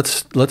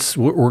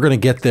 We're going to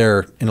get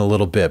there in a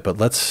little bit, but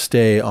let's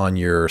stay on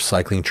your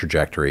cycling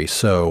trajectory.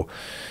 So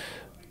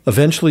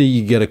eventually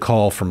you get a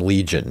call from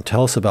Legion.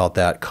 Tell us about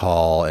that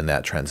call and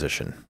that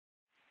transition.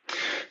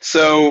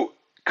 So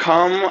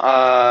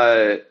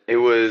it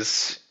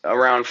was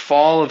around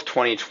fall of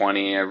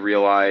 2020, I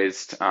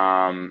realized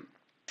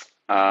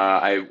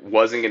I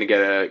wasn't going to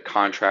get a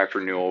contract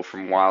renewal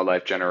from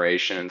Wildlife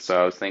Generation. And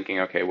so I was thinking,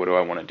 okay, what do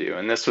I want to do?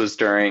 And this was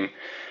during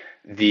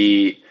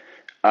the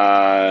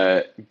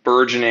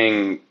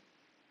burgeoning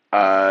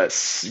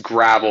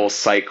gravel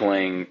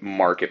cycling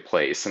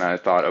marketplace. And I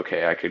thought,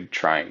 okay, I could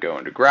try and go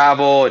into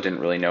gravel. I didn't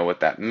really know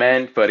what that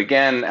meant. But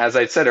again, as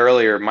I said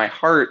earlier, my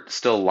heart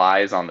still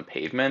lies on the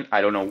pavement.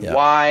 I don't know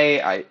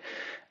why.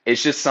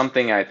 It's just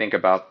something I think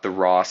about, the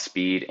raw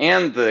speed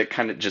and the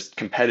kind of just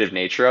competitive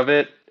nature of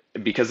it.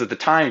 because at the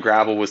time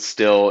gravel was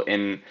still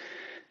in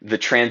the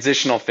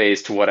transitional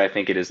phase to what I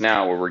think it is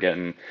now, where we're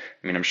getting,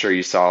 I mean, I'm sure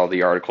you saw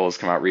the articles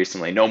come out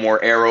recently. No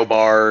more aero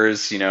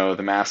bars, the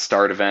mass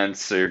start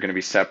events are going to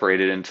be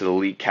separated into the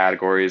elite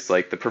categories.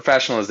 Like the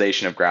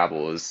professionalization of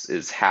gravel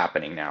is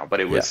happening now, but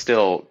Yeah. it was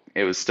still,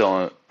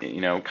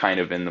 kind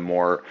of in the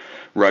more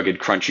rugged,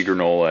 crunchy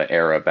granola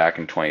era back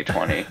in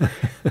 2020.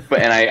 But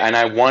and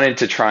I wanted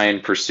to try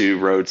and pursue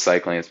road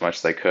cycling as much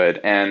as I could,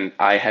 and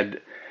I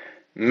had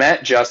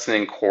met Justin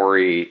and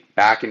Corey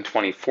back in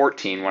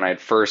 2014 when I'd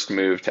first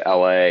moved to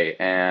LA,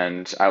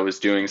 and I was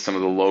doing some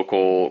of the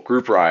local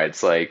group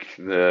rides like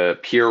the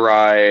Pier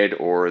Ride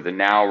or the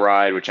Now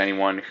Ride, which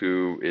anyone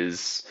who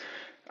is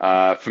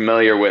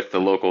familiar with the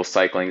local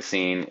cycling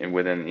scene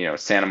within,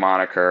 Santa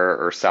Monica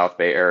or South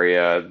Bay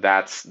area,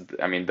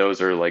 I mean,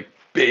 those are like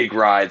big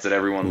rides that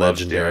everyone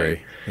loves doing.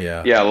 Legendary.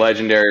 Yeah. Yeah,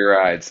 legendary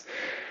rides.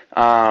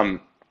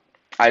 Um,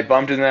 I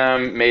bumped into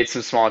them, made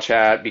some small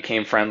chat,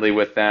 became friendly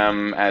with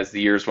them as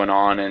the years went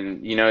on.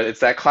 And, it's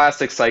that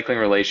classic cycling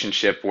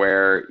relationship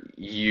where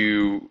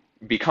you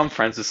become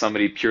friends with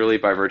somebody purely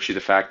by virtue of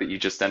the fact that you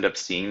just end up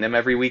seeing them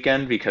every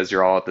weekend because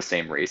you're all at the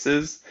same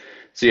races.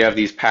 So you have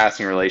these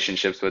passing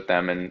relationships with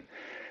them. And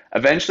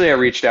eventually I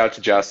reached out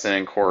to Justin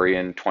and Corey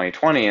in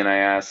 2020 and I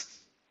asked,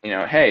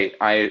 hey,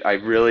 I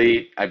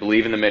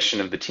believe in the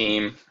mission of the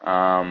team.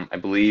 I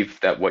believe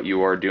that what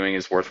you are doing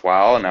is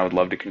worthwhile, and I would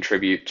love to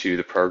contribute to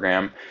the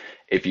program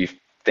if you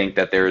think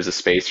that there is a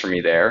space for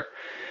me there.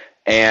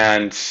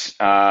 And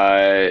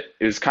it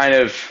was kind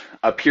of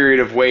a period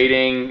of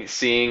waiting,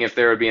 seeing if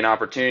there would be an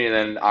opportunity. And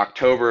then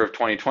October of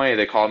 2020,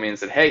 they called me and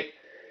said, hey,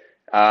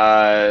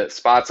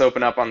 spots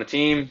open up on the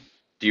team.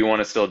 Do you want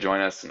to still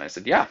join us? And I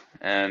said, yeah.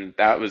 And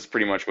that was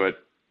pretty much what,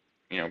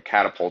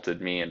 catapulted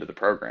me into the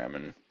program.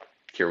 And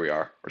here we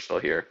are. We're still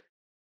here.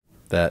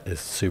 That is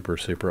super,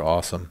 super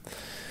awesome.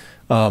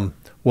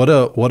 What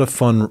a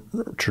fun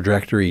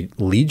trajectory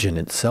Legion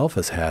itself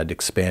has had,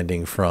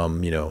 expanding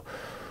from,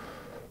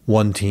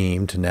 one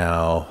team to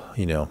now,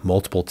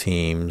 multiple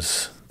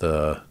teams,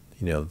 the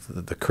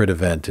crit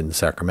event in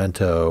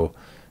Sacramento,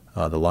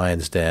 the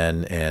Lion's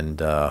Den,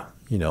 and,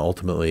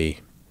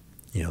 ultimately,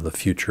 the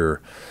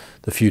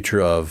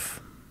future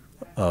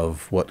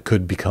of what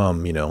could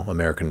become,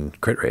 American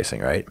crit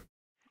racing, right?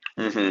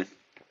 Hmm.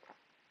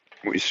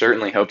 We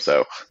certainly hope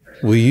so.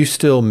 Will you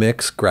still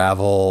mix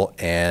gravel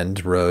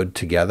and road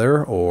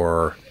together,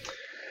 or?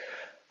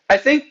 I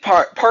think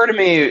part of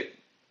me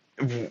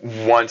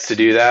wants to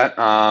do that.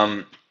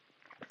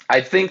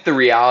 I think the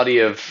reality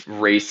of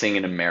racing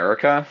in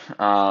America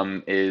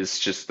is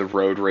just the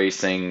road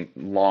racing,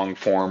 long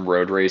form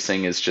road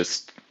racing is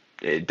just,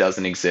 it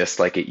doesn't exist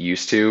like it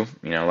used to.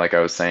 Like I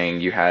was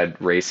saying, you had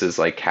races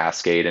like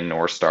Cascade and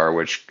North Star,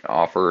 which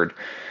offered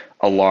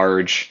a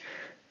large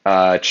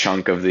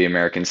chunk of the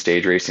American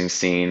stage racing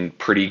scene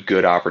pretty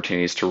good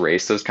opportunities to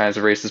race those kinds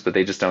of races, but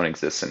they just don't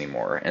exist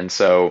anymore. And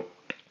so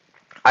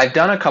I've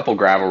done a couple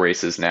gravel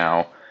races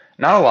now,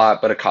 not a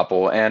lot, but a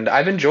couple, and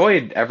I've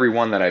enjoyed every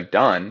one that I've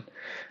done.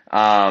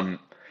 Um,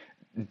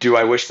 do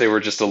I wish they were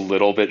just a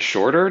little bit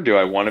shorter? Do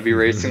I want to be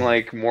racing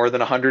like more than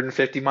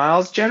 150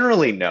 miles?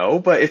 Generally, no,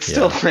 but it's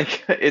still Yeah.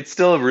 like it's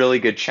still a really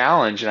good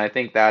challenge, and I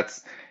think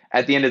that's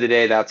at the end of the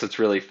day, that's what's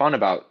really fun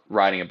about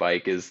riding a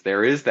bike is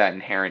there is that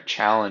inherent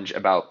challenge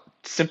about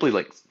simply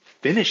like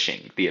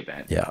finishing the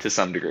event Yeah. to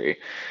some degree.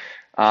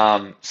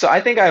 So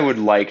I think I would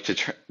like to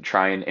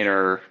try and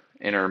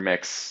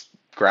intermix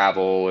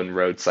gravel and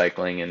road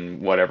cycling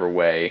in whatever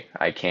way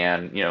I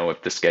can,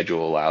 if the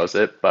schedule allows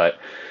it. But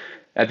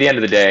at the end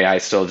of the day, I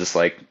still just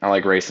I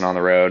like racing on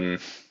the road, and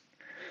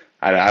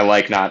I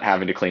like not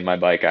having to clean my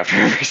bike after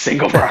every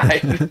single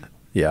ride.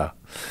 Yeah.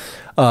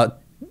 Uh,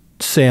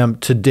 Sam,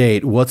 to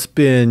date, what's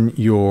been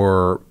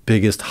your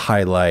biggest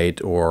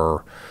highlight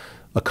or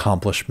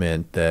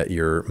accomplishment that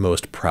you're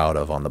most proud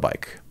of on the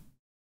bike?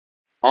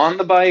 On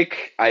the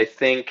bike, I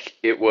think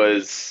it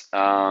was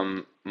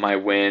my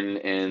win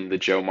in the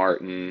Joe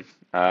Martin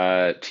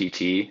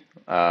TT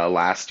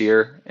last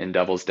year in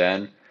Devil's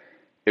Den.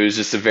 It was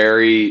just a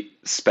very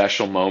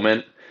special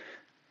moment,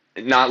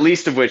 not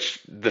least of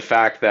which the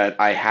fact that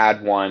I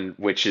had one,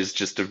 which is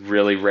just a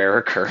really rare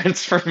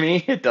occurrence for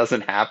me. It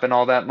doesn't happen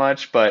all that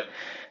much, but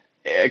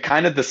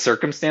kind of the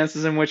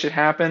circumstances in which it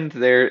happened,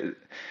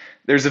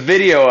 there's a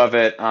video of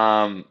it,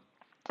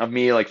 of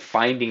me like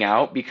finding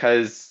out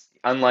because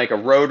unlike a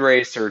road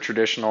race or a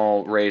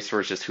traditional race where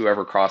it's just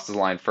whoever crosses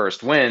the line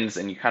first wins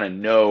and you kind of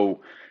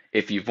know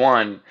if you've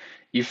won,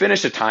 you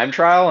finish a time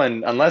trial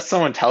and unless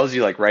someone tells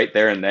you like right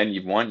there and then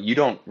you've won, you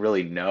don't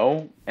really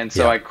know. And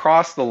so Yeah. I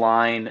crossed the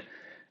line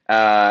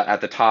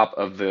at the top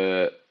of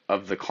the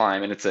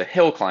climb, and it's a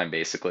hill climb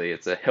basically.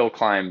 It's a hill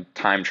climb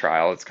time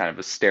trial. It's kind of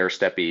a stair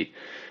steppy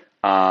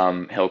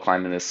hill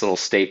climb in this little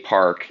state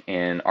park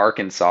in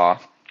Arkansas.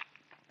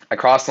 I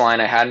crossed the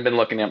line. I hadn't been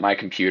looking at my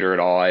computer at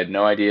all. I had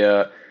no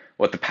idea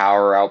what the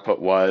power output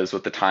was,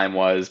 what the time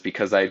was,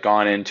 because I had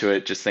gone into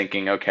it just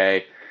thinking,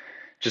 okay,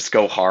 just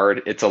go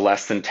hard. It's a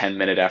less than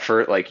 10-minute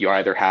effort. Like you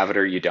either have it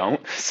or you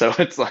don't. So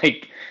it's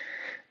like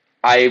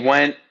I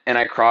went and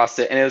I crossed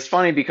it, and it was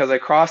funny because I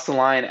crossed the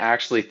line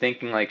actually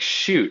thinking like,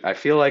 shoot, I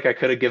feel like I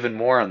could have given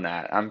more on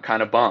that. I'm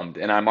kind of bummed,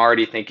 and I'm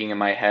already thinking in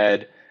my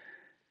head,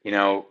 you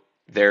know,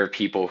 there are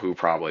people who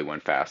probably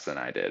went faster than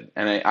I did,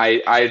 and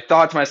I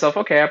thought to myself,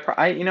 okay,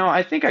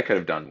 I think I could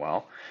have done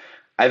well.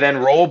 I then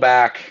roll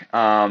back.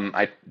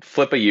 I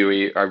flip a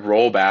Yui. I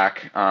roll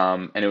back,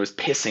 and it was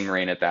pissing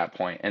rain at that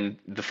point. And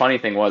the funny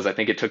thing was, I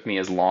think it took me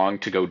as long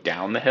to go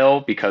down the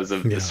hill because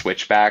of the Yeah.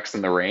 switchbacks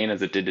and the rain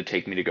as it did to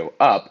take me to go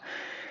up.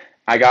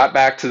 I got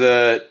back to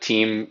the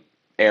team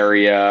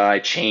area. I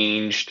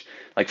changed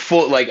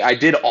like I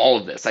did all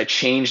of this. I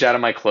changed out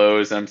of my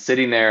clothes and I'm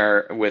sitting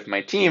there with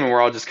my team and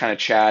we're all just kind of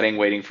chatting,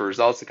 waiting for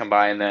results to come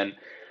by. And then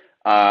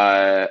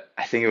I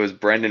think it was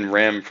Brendan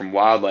Rim from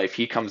Wildlife.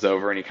 He comes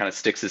over and he kind of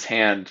sticks his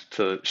hand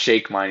to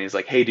shake mine. He's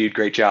like, "Hey, dude,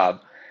 great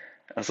job."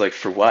 I was like,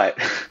 "For what?"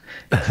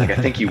 He's like, "I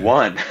think you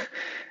won."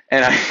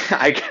 And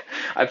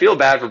I feel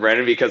bad for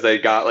Brendan because I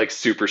got like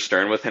super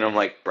stern with him. I'm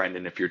like,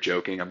 "Brendan, if you're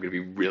joking, I'm gonna be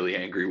really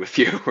angry with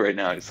you right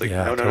now." He's like,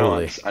 Yeah, "No, no,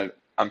 no. totally.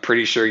 I'm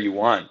pretty sure you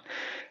won."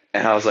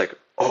 And I was like,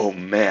 "Oh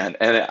man."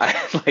 And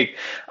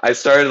I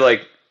started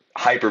like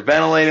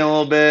hyperventilating a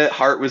little bit.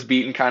 Heart was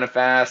beating kind of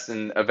fast,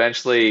 and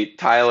eventually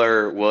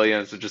Tyler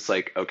Williams was just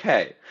like,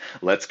 "Okay,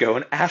 let's go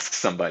and ask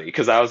somebody."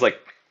 Because I was like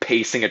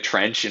pacing a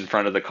trench in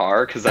front of the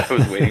car because I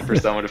was waiting for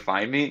someone to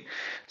find me.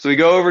 So we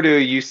go over to a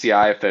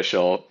UCI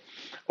official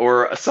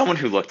or someone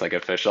who looked like an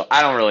official.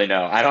 I don't really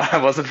know.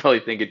 I wasn't really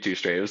thinking too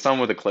straight. It was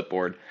someone with a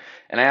clipboard.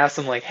 And I asked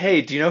them like,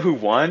 "Hey, do you know who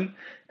won?"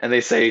 And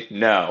they say,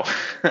 "No,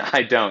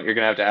 I don't. You're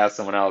gonna have to ask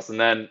someone else." And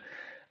then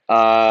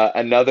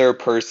another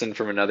person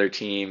from another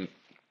team,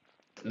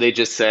 they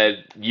just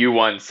said, "You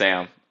won,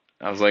 Sam."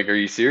 I was like, "Are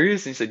you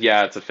serious?" And he said,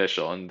 "Yeah, it's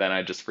official." And then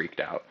I just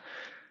freaked out.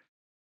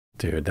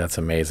 Dude, that's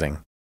amazing.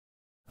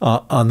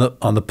 On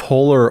the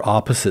polar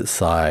opposite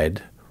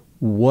side,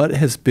 what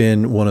has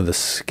been one of the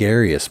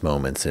scariest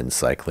moments in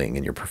cycling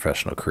in your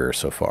professional career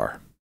so far?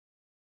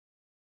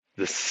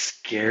 The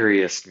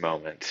scariest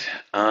moment.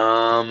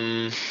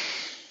 Or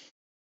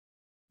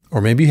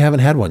maybe you haven't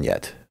had one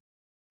yet.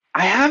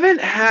 I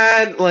haven't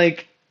had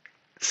like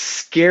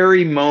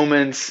scary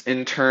moments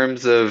in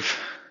terms of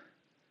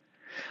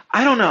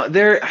I don't know.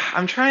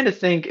 I'm trying to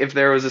think if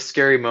there was a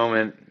scary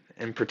moment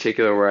in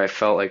particular where I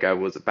felt like I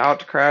was about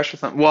to crash or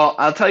something. Well,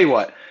 I'll tell you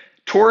what.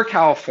 Tour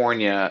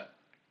California,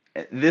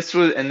 this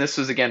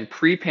was again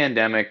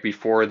pre-pandemic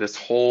before this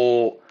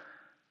whole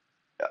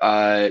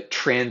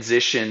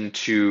transition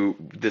to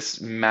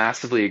this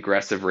massively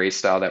aggressive race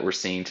style that we're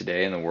seeing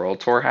today in the World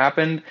Tour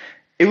happened.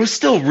 It was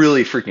still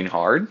really freaking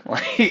hard.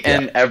 Like, Yeah.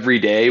 and every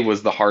day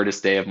was the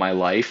hardest day of my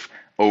life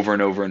over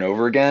and over and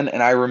over again.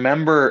 And I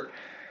remember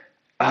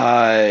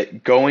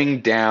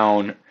going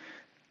down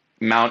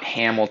Mount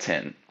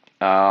Hamilton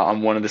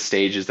on one of the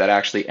stages that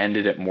actually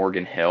ended at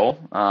Morgan Hill.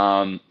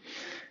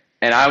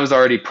 And I was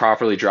already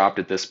properly dropped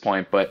at this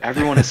point, but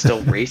everyone is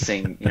still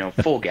racing,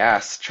 full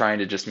gas, trying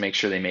to just make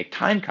sure they make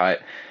time cut.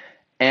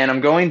 And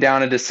I'm going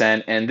down a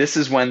descent, and this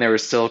is when there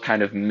was still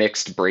kind of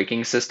mixed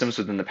braking systems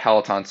within the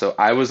peloton. So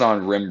I was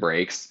on rim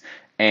brakes,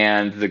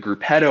 and the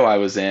gruppetto I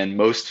was in,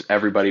 most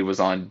everybody was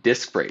on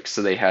disc brakes.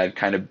 So they had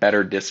kind of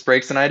better disc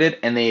brakes than I did,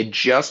 and they had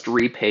just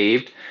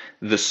repaved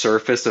the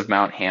surface of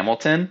Mount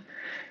Hamilton,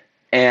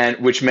 and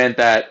which meant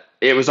that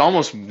it was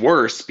almost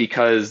worse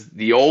because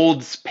the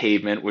old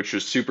pavement, which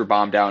was super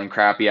bombed out and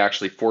crappy,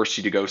 actually forced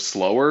you to go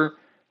slower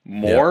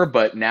Yep. more.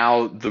 But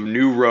now the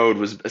new road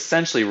was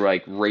essentially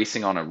like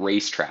racing on a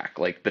racetrack.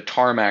 Like the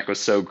tarmac was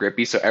so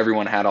grippy, so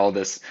everyone had all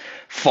this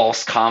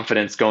false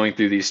confidence going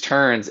through these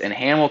turns. And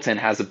Hamilton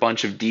has a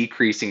bunch of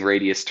decreasing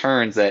radius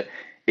turns that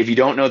if you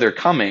don't know they're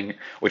coming,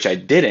 which I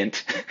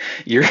didn't,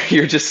 you're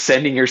just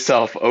sending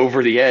yourself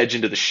over the edge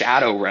into the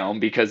shadow realm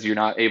because you're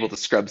not able to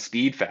scrub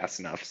speed fast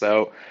enough.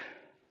 So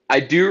I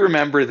do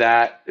remember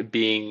that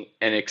being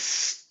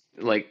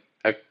like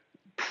a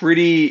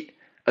pretty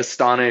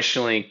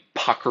astonishingly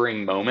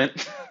puckering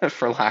moment,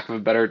 for lack of a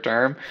better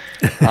term.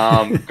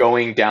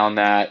 Going down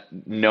that,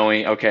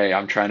 knowing, okay,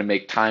 I'm trying to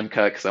make time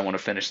cut because I want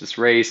to finish this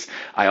race.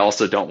 I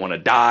also don't want to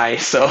die,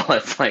 so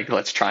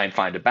let's try and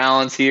find a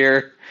balance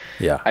here.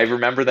 Yeah. I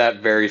remember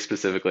that very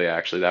specifically,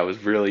 actually. That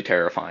was really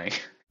terrifying.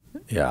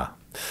 Yeah.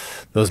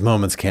 Those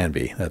moments can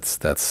be.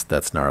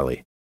 That's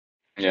gnarly.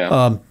 Yeah.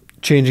 Um,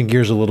 Changing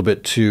gears a little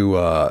bit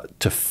to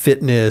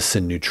fitness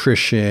and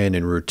nutrition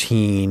and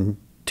routine.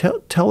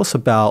 Tell us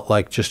about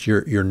like just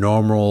your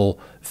normal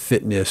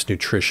fitness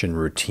nutrition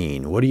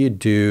routine. What do you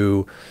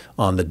do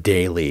on the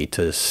daily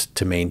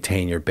to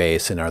maintain your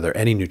base? And are there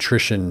any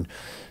nutrition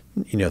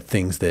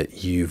things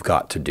that you've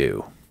got to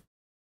do?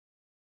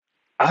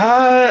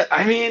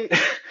 I mean,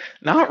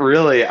 not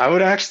really. I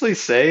would actually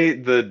say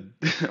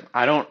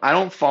I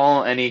don't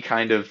follow any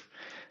kind of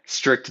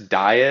strict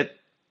diet.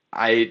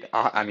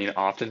 I mean,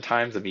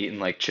 oftentimes I'm eating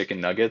like chicken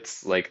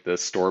nuggets, like the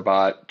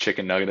store-bought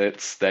chicken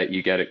nuggets that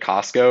you get at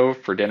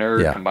Costco for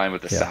dinner Yeah. combined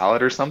with a Yeah.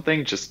 salad or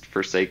something, just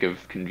for sake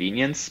of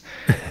convenience.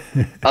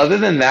 Other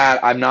than that,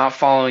 I'm not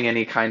following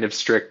any kind of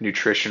strict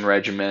nutrition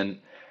regimen.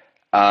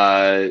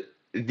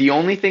 The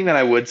only thing that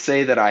I would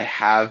say that I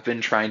have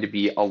been trying to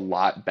be a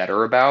lot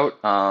better about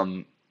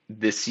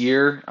this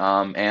year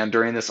and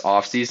during this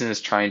off season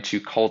is trying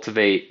to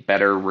cultivate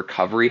better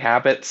recovery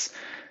habits.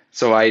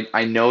 So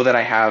I know that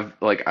I have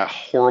like a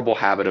horrible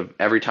habit of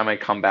every time I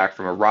come back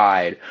from a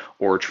ride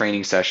or a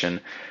training session,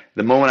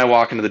 the moment I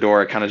walk into the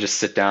door, I kind of just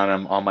sit down,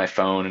 I'm on my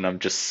phone and I'm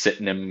just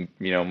sitting in,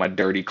 my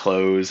dirty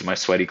clothes, my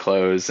sweaty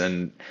clothes,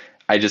 and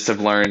I just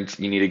have learned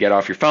you need to get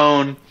off your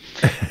phone.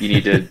 You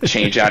need to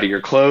change out of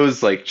your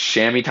clothes, like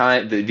chamois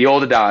time. The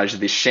old adage,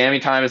 the chamois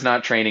time is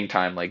not training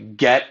time. Like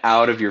get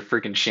out of your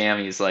freaking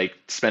chamois. Like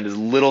spend as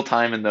little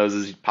time in those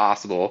as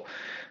possible.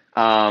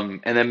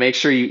 And then make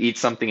sure you eat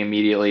something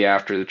immediately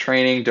after the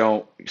training.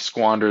 Don't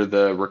squander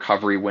the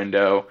recovery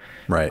window.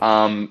 Right.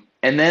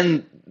 And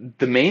then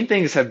the main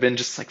things have been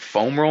just like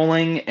foam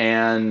rolling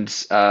and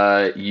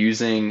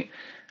using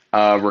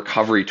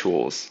recovery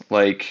tools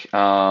like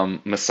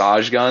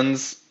massage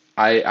guns.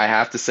 I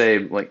have to say,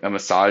 like a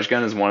massage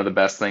gun is one of the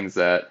best things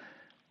that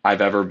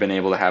I've ever been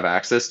able to have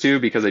access to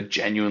because I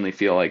genuinely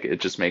feel like it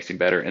just makes me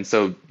better. And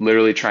so,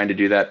 literally trying to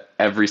do that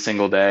every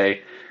single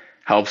day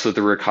helps with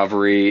the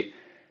recovery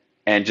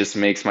and just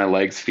makes my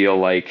legs feel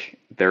like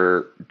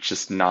they're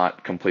just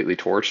not completely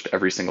torched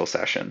every single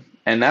session.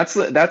 And that's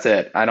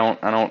it. I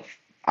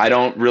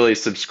don't really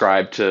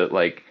subscribe to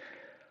like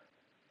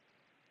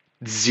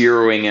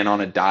zeroing in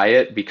on a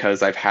diet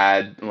because I've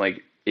had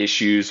like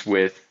issues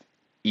with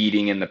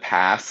eating in the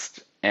past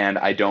and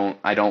I don't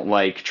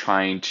like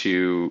trying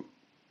to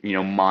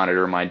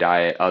monitor my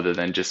diet other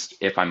than just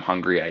if I'm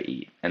hungry I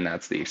eat, and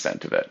that's the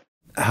extent of it.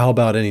 How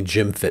about any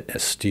gym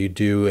fitness? Do you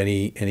do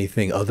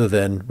anything other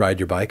than ride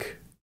your bike?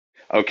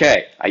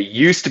 Okay, I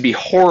used to be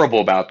horrible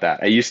about that.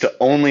 I used to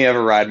only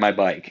ever ride my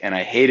bike and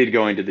I hated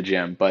going to the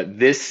gym, but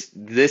this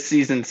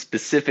season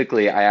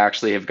specifically I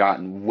actually have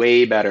gotten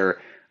way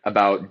better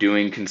about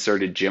doing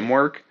concerted gym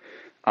work.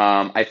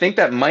 I think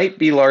that might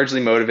be largely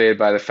motivated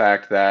by the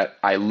fact that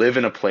I live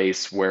in a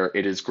place where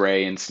it is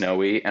gray and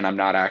snowy and I'm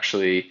not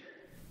actually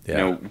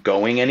Yeah.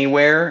 going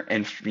anywhere.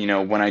 And,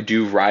 when I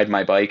do ride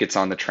my bike, it's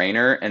on the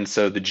trainer. And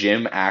so the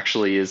gym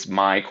actually is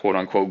my quote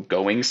unquote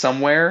going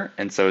somewhere.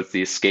 And so it's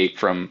the escape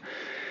from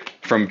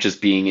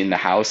just being in the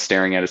house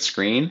staring at a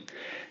screen.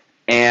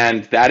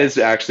 And that has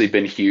actually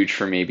been huge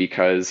for me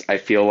because I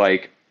feel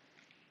like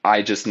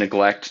I just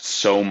neglect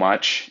so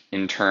much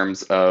in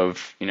terms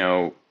of,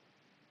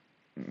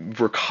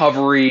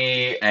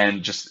 recovery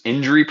and just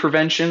injury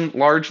prevention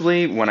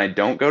largely when I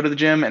don't go to the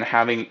gym, and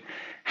having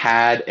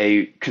had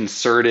a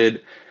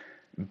concerted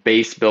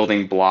base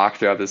building block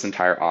throughout this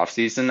entire off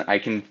season, I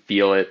can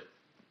feel it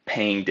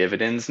paying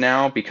dividends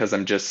now because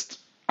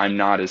I'm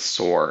not as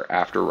sore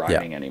after Yeah.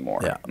 riding anymore.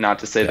 Yeah. Not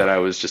to say Yeah. that I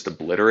was just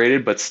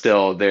obliterated, but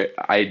still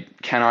I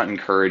cannot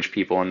encourage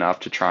people enough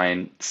to try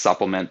and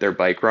supplement their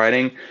bike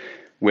riding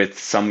with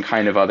some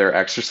kind of other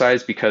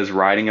exercise because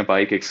riding a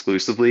bike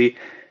exclusively,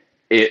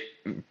 it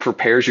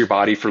prepares your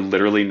body for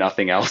literally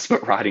nothing else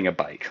but riding a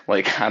bike.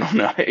 Like, I don't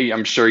know.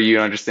 I'm sure you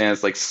understand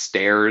it's like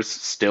stairs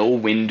still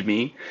wind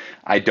me.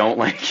 I don't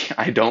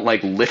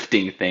like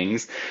lifting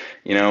things,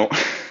 you know.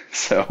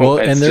 So Well,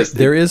 and it's there just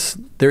there is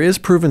there is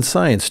proven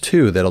science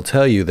too that'll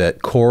tell you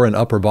that core and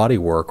upper body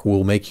work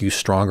will make you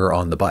stronger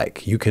on the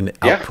bike. You can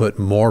yeah. output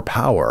more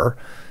power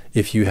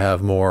if you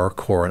have more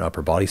core and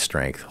upper body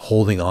strength,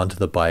 holding onto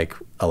the bike,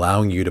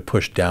 allowing you to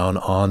push down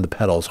on the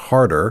pedals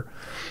harder,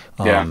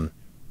 Yeah.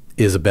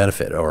 is a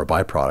benefit or a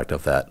byproduct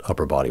of that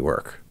upper body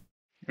work.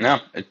 No,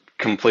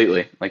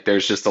 completely. Like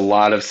there's just a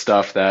lot of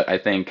stuff that I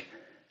think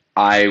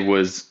I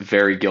was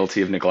very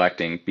guilty of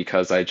neglecting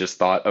because I just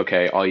thought,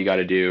 okay, all you got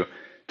to do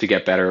to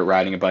get better at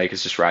riding a bike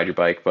is just ride your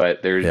bike.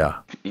 But Yeah.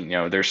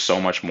 there's so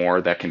much more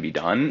that can be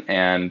done.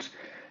 And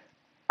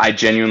I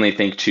genuinely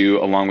think too,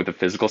 along with the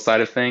physical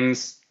side of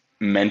things,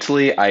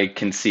 mentally, I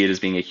can see it as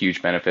being a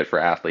huge benefit for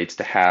athletes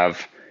to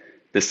have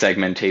the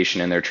segmentation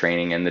in their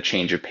training and the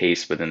change of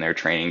pace within their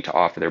training to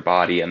offer their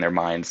body and their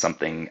mind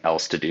something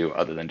else to do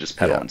other than just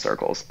pedal Yeah. in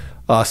circles.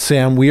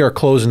 Sam, we are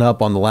closing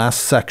up on the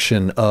last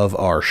section of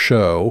our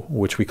show,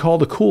 which we call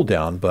the cool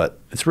down, but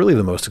it's really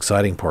the most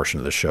exciting portion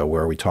of the show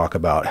where we talk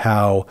about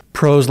how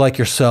pros like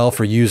yourself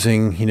are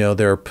using,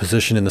 their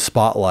position in the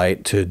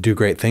spotlight to do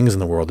great things in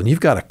the world. And you've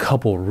got a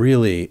couple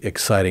really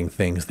exciting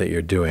things that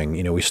you're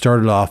doing. We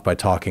started off by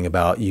talking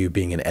about you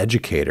being an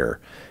educator.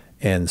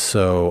 And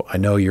so I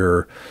know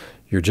you're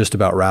just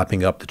about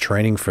wrapping up the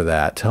training for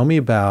that. Tell me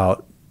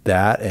about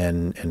that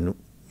and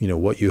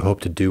what you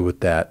hope to do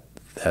with that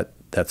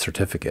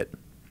certificate.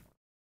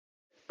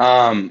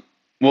 Well,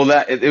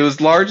 that it was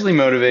largely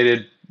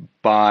motivated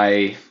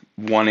by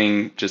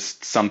wanting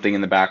just something in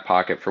the back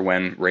pocket for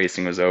when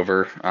racing was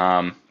over.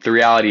 The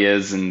reality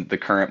is, in the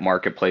current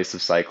marketplace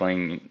of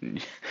cycling,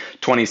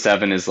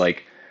 27 is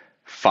like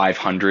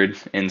 500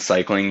 in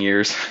cycling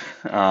years.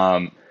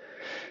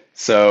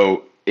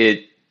 So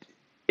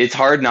it's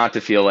hard not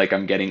to feel like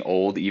I'm getting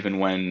old, even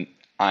when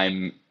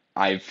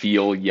I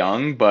feel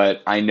young.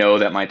 But I know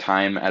that my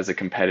time as a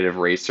competitive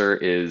racer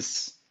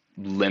is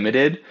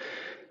limited.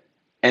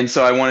 And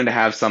so I wanted to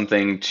have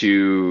something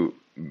to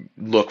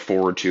look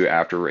forward to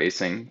after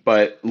racing.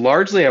 But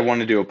largely, I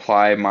wanted to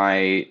apply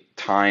my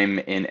time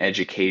in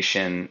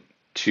education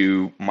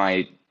to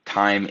my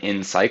time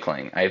in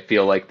cycling. I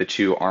feel like the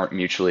two aren't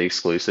mutually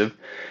exclusive.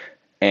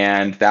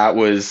 And that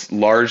was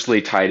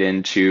largely tied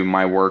into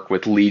my work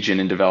with Legion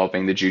in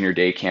developing the junior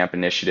day camp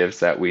initiatives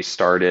that we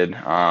started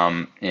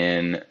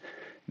in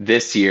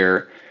this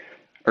year,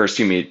 or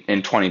excuse me,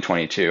 in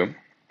 2022,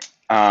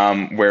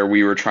 where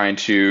we were trying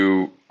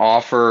to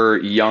offer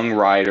young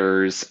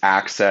riders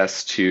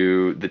access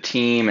to the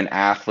team and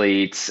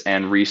athletes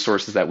and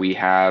resources that we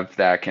have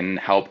that can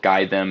help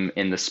guide them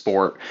in the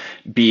sport,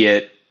 be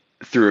it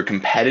through a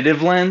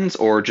competitive lens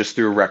or just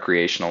through a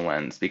recreational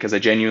lens. Because I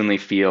genuinely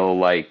feel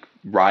like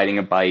riding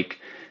a bike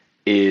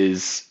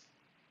is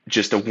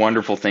just a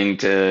wonderful thing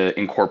to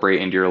incorporate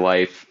into your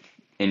life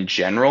in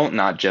general,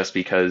 not just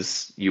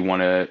because you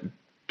want to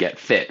get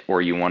fit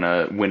or you want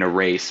to win a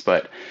race,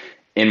 but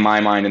in my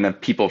mind, and the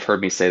people have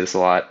heard me say this a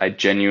lot, I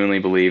genuinely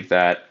believe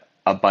that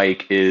a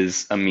bike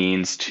is a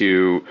means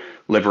to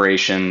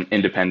liberation,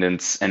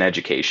 independence, and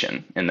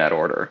education in that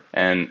order.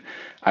 And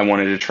I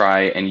wanted to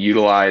try and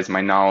utilize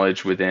my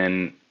knowledge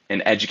within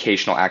an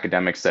educational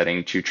academic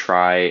setting to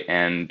try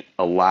and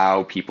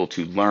allow people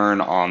to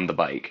learn on the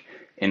bike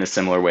in a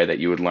similar way that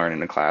you would learn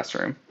in a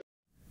classroom.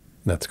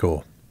 That's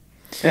cool.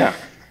 Yeah.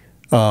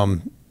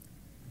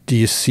 Do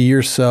you see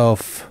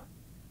yourself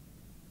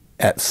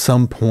at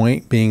some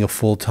point being a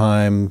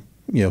full-time,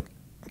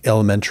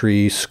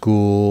 elementary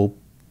school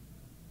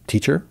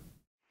teacher?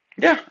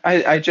 Yeah,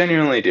 I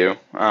genuinely do.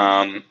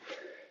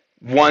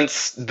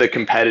 Once the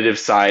competitive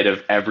side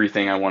of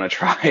everything I want to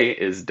try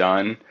is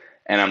done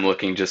and I'm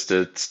looking just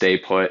to stay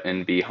put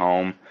and be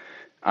home,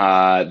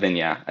 then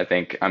yeah, I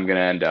think I'm going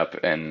to end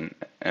up in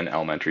an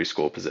elementary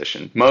school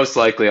position. Most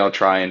likely I'll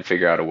try and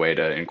figure out a way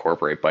to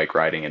incorporate bike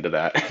riding into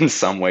that in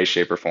some way,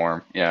 shape, or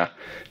form. Yeah.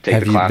 Take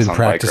Have the you class been on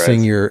bike practicing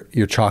rides.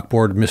 your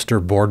chalkboard,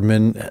 Mr.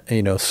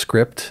 Boardman,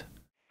 script?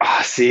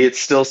 See, it's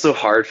still so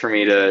hard for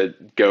me to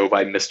go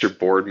by Mr.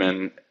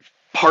 Boardman,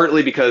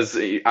 partly because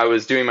I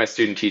was doing my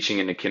student teaching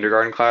in a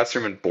kindergarten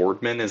classroom, and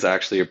Boardman is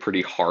actually a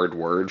pretty hard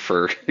word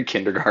for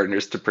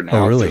kindergartners to Oh, pronounce.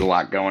 There's a really?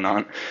 lot going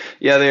on.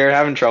 Yeah, they were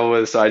having trouble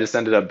with it, so I just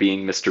ended up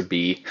being Mr.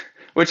 B,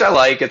 which I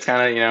like. It's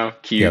kind of, Yeah,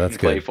 cute that's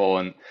and good. playful,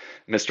 and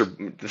Mr.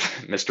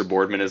 Mr.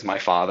 Boardman is my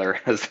father,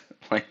 as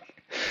like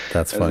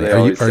That's as funny. they Are you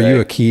always are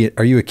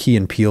you a say. Key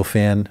and Peele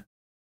fan?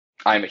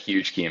 I'm a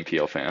huge Key and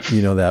Peele fan.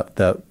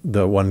 That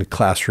the one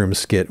classroom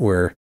skit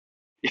where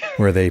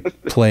they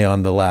play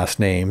on the last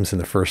names and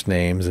the first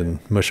names and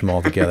mush them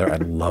all together. I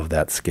love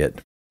that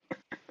skit.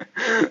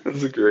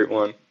 That's a great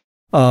one.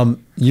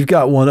 You've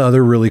got one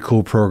other really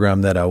cool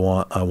program that I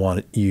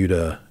want you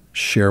to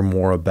share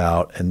more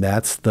about, and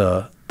that's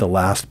the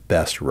last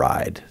best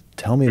ride.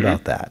 Tell me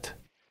about that.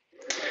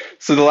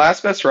 So the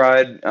last best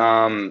ride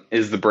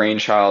is the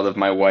brainchild of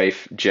my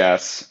wife,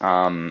 Jess.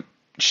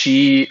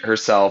 She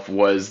herself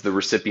was the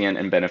recipient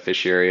and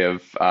beneficiary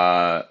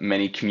of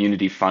many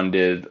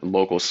community-funded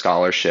local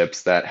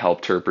scholarships that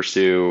helped her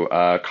pursue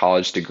a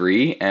college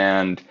degree.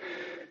 And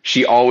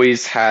she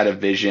always had a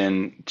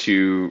vision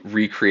to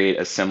recreate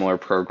a similar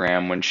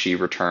program when she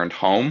returned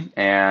home.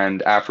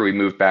 And after we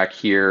moved back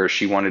here,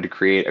 she wanted to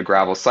create a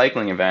gravel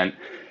cycling event,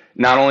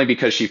 not only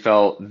because she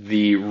felt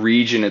the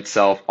region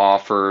itself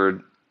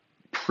offered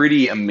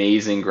pretty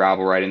amazing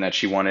gravel riding that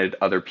she wanted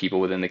other people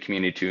within the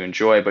community to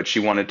enjoy, but she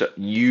wanted to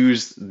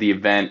use the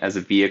event as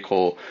a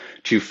vehicle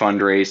to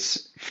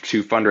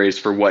fundraise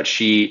for what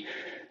she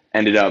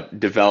ended up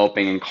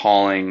developing and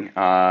calling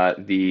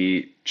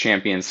the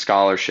Champion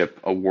Scholarship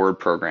Award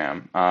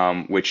Program,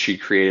 which she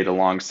created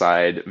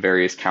alongside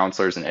various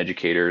counselors and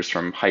educators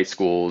from high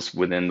schools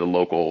within the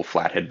local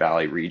Flathead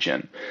Valley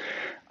region.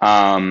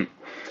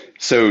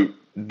 So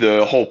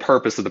the whole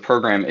purpose of the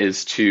program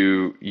is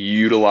to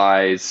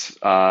utilize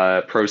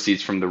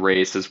proceeds from the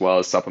race as well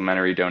as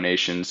supplementary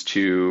donations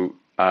to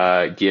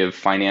give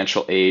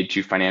financial aid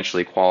to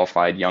financially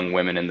qualified young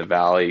women in the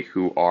Valley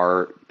who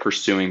are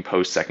pursuing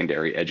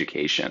post-secondary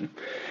education.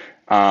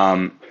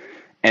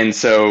 And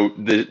so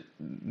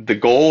the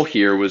goal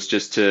here was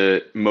just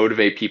to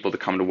motivate people to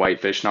come to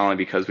Whitefish, not only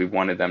because we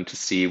wanted them to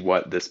see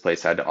what this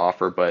place had to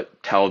offer,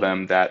 but tell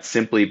them that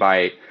simply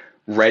by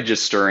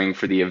registering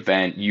for the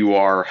event, you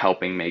are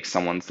helping make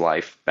someone's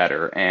life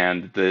better.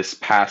 And this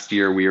past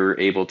year, we were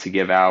able to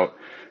give out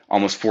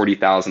almost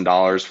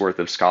 $40,000 worth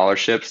of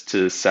scholarships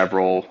to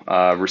several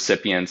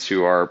recipients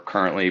who are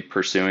currently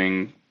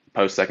pursuing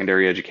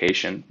post-secondary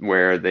education,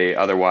 where they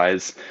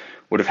otherwise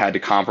would have had to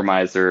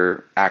compromise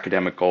their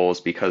academic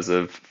goals because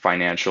of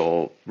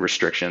financial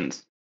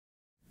restrictions.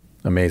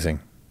 Amazing.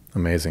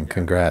 Amazing.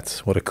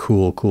 Congrats. What a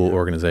cool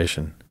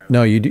organization.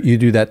 No, you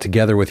do that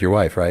together with your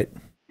wife, right?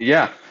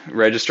 Yeah,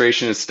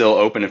 registration is still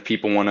open if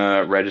people want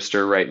to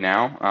register right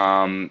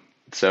now.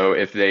 So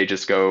if they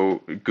just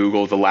go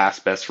Google the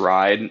last best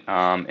ride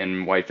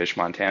in Whitefish,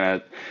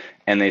 Montana,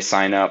 and they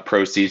sign up,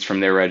 proceeds from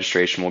their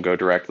registration will go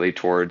directly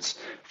towards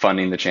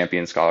funding the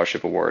Champion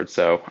Scholarship Award.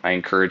 So I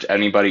encourage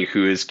anybody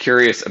who is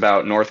curious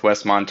about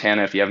Northwest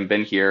Montana, if you haven't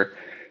been here,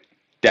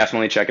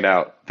 definitely check it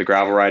out. The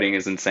gravel riding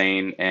is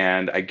insane,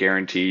 and I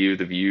guarantee you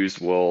the views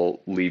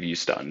will leave you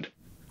stunned.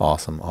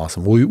 Awesome.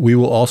 Awesome. We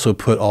will also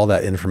put all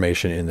that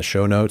information in the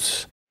show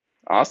notes.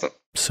 Awesome.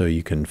 So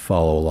you can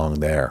follow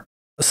along there.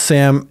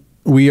 Sam,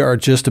 we are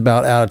just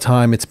about out of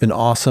time. It's been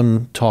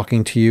awesome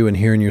talking to you and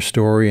hearing your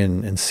story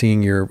and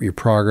seeing your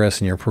progress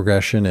and your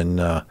progression.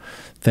 And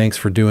thanks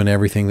for doing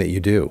everything that you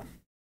do.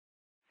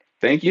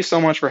 Thank you so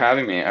much for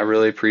having me. I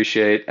really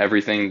appreciate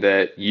everything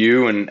that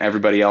you and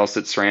everybody else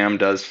at SRAM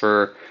does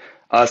for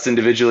us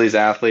individually as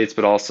athletes,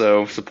 but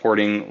also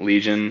supporting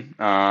Legion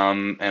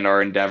and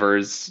our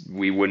endeavors.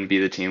 We wouldn't be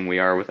the team we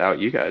are without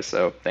you guys.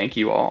 So thank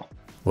you all.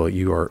 Well,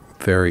 you are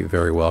very,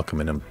 very welcome.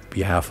 And on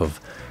behalf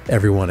of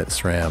everyone at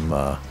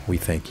SRAM, we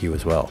thank you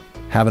as well.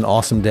 Have an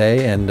awesome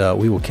day, and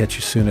we will catch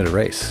you soon at a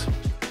race.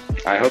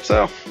 I hope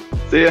so.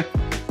 See ya.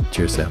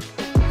 Cheers, Sam.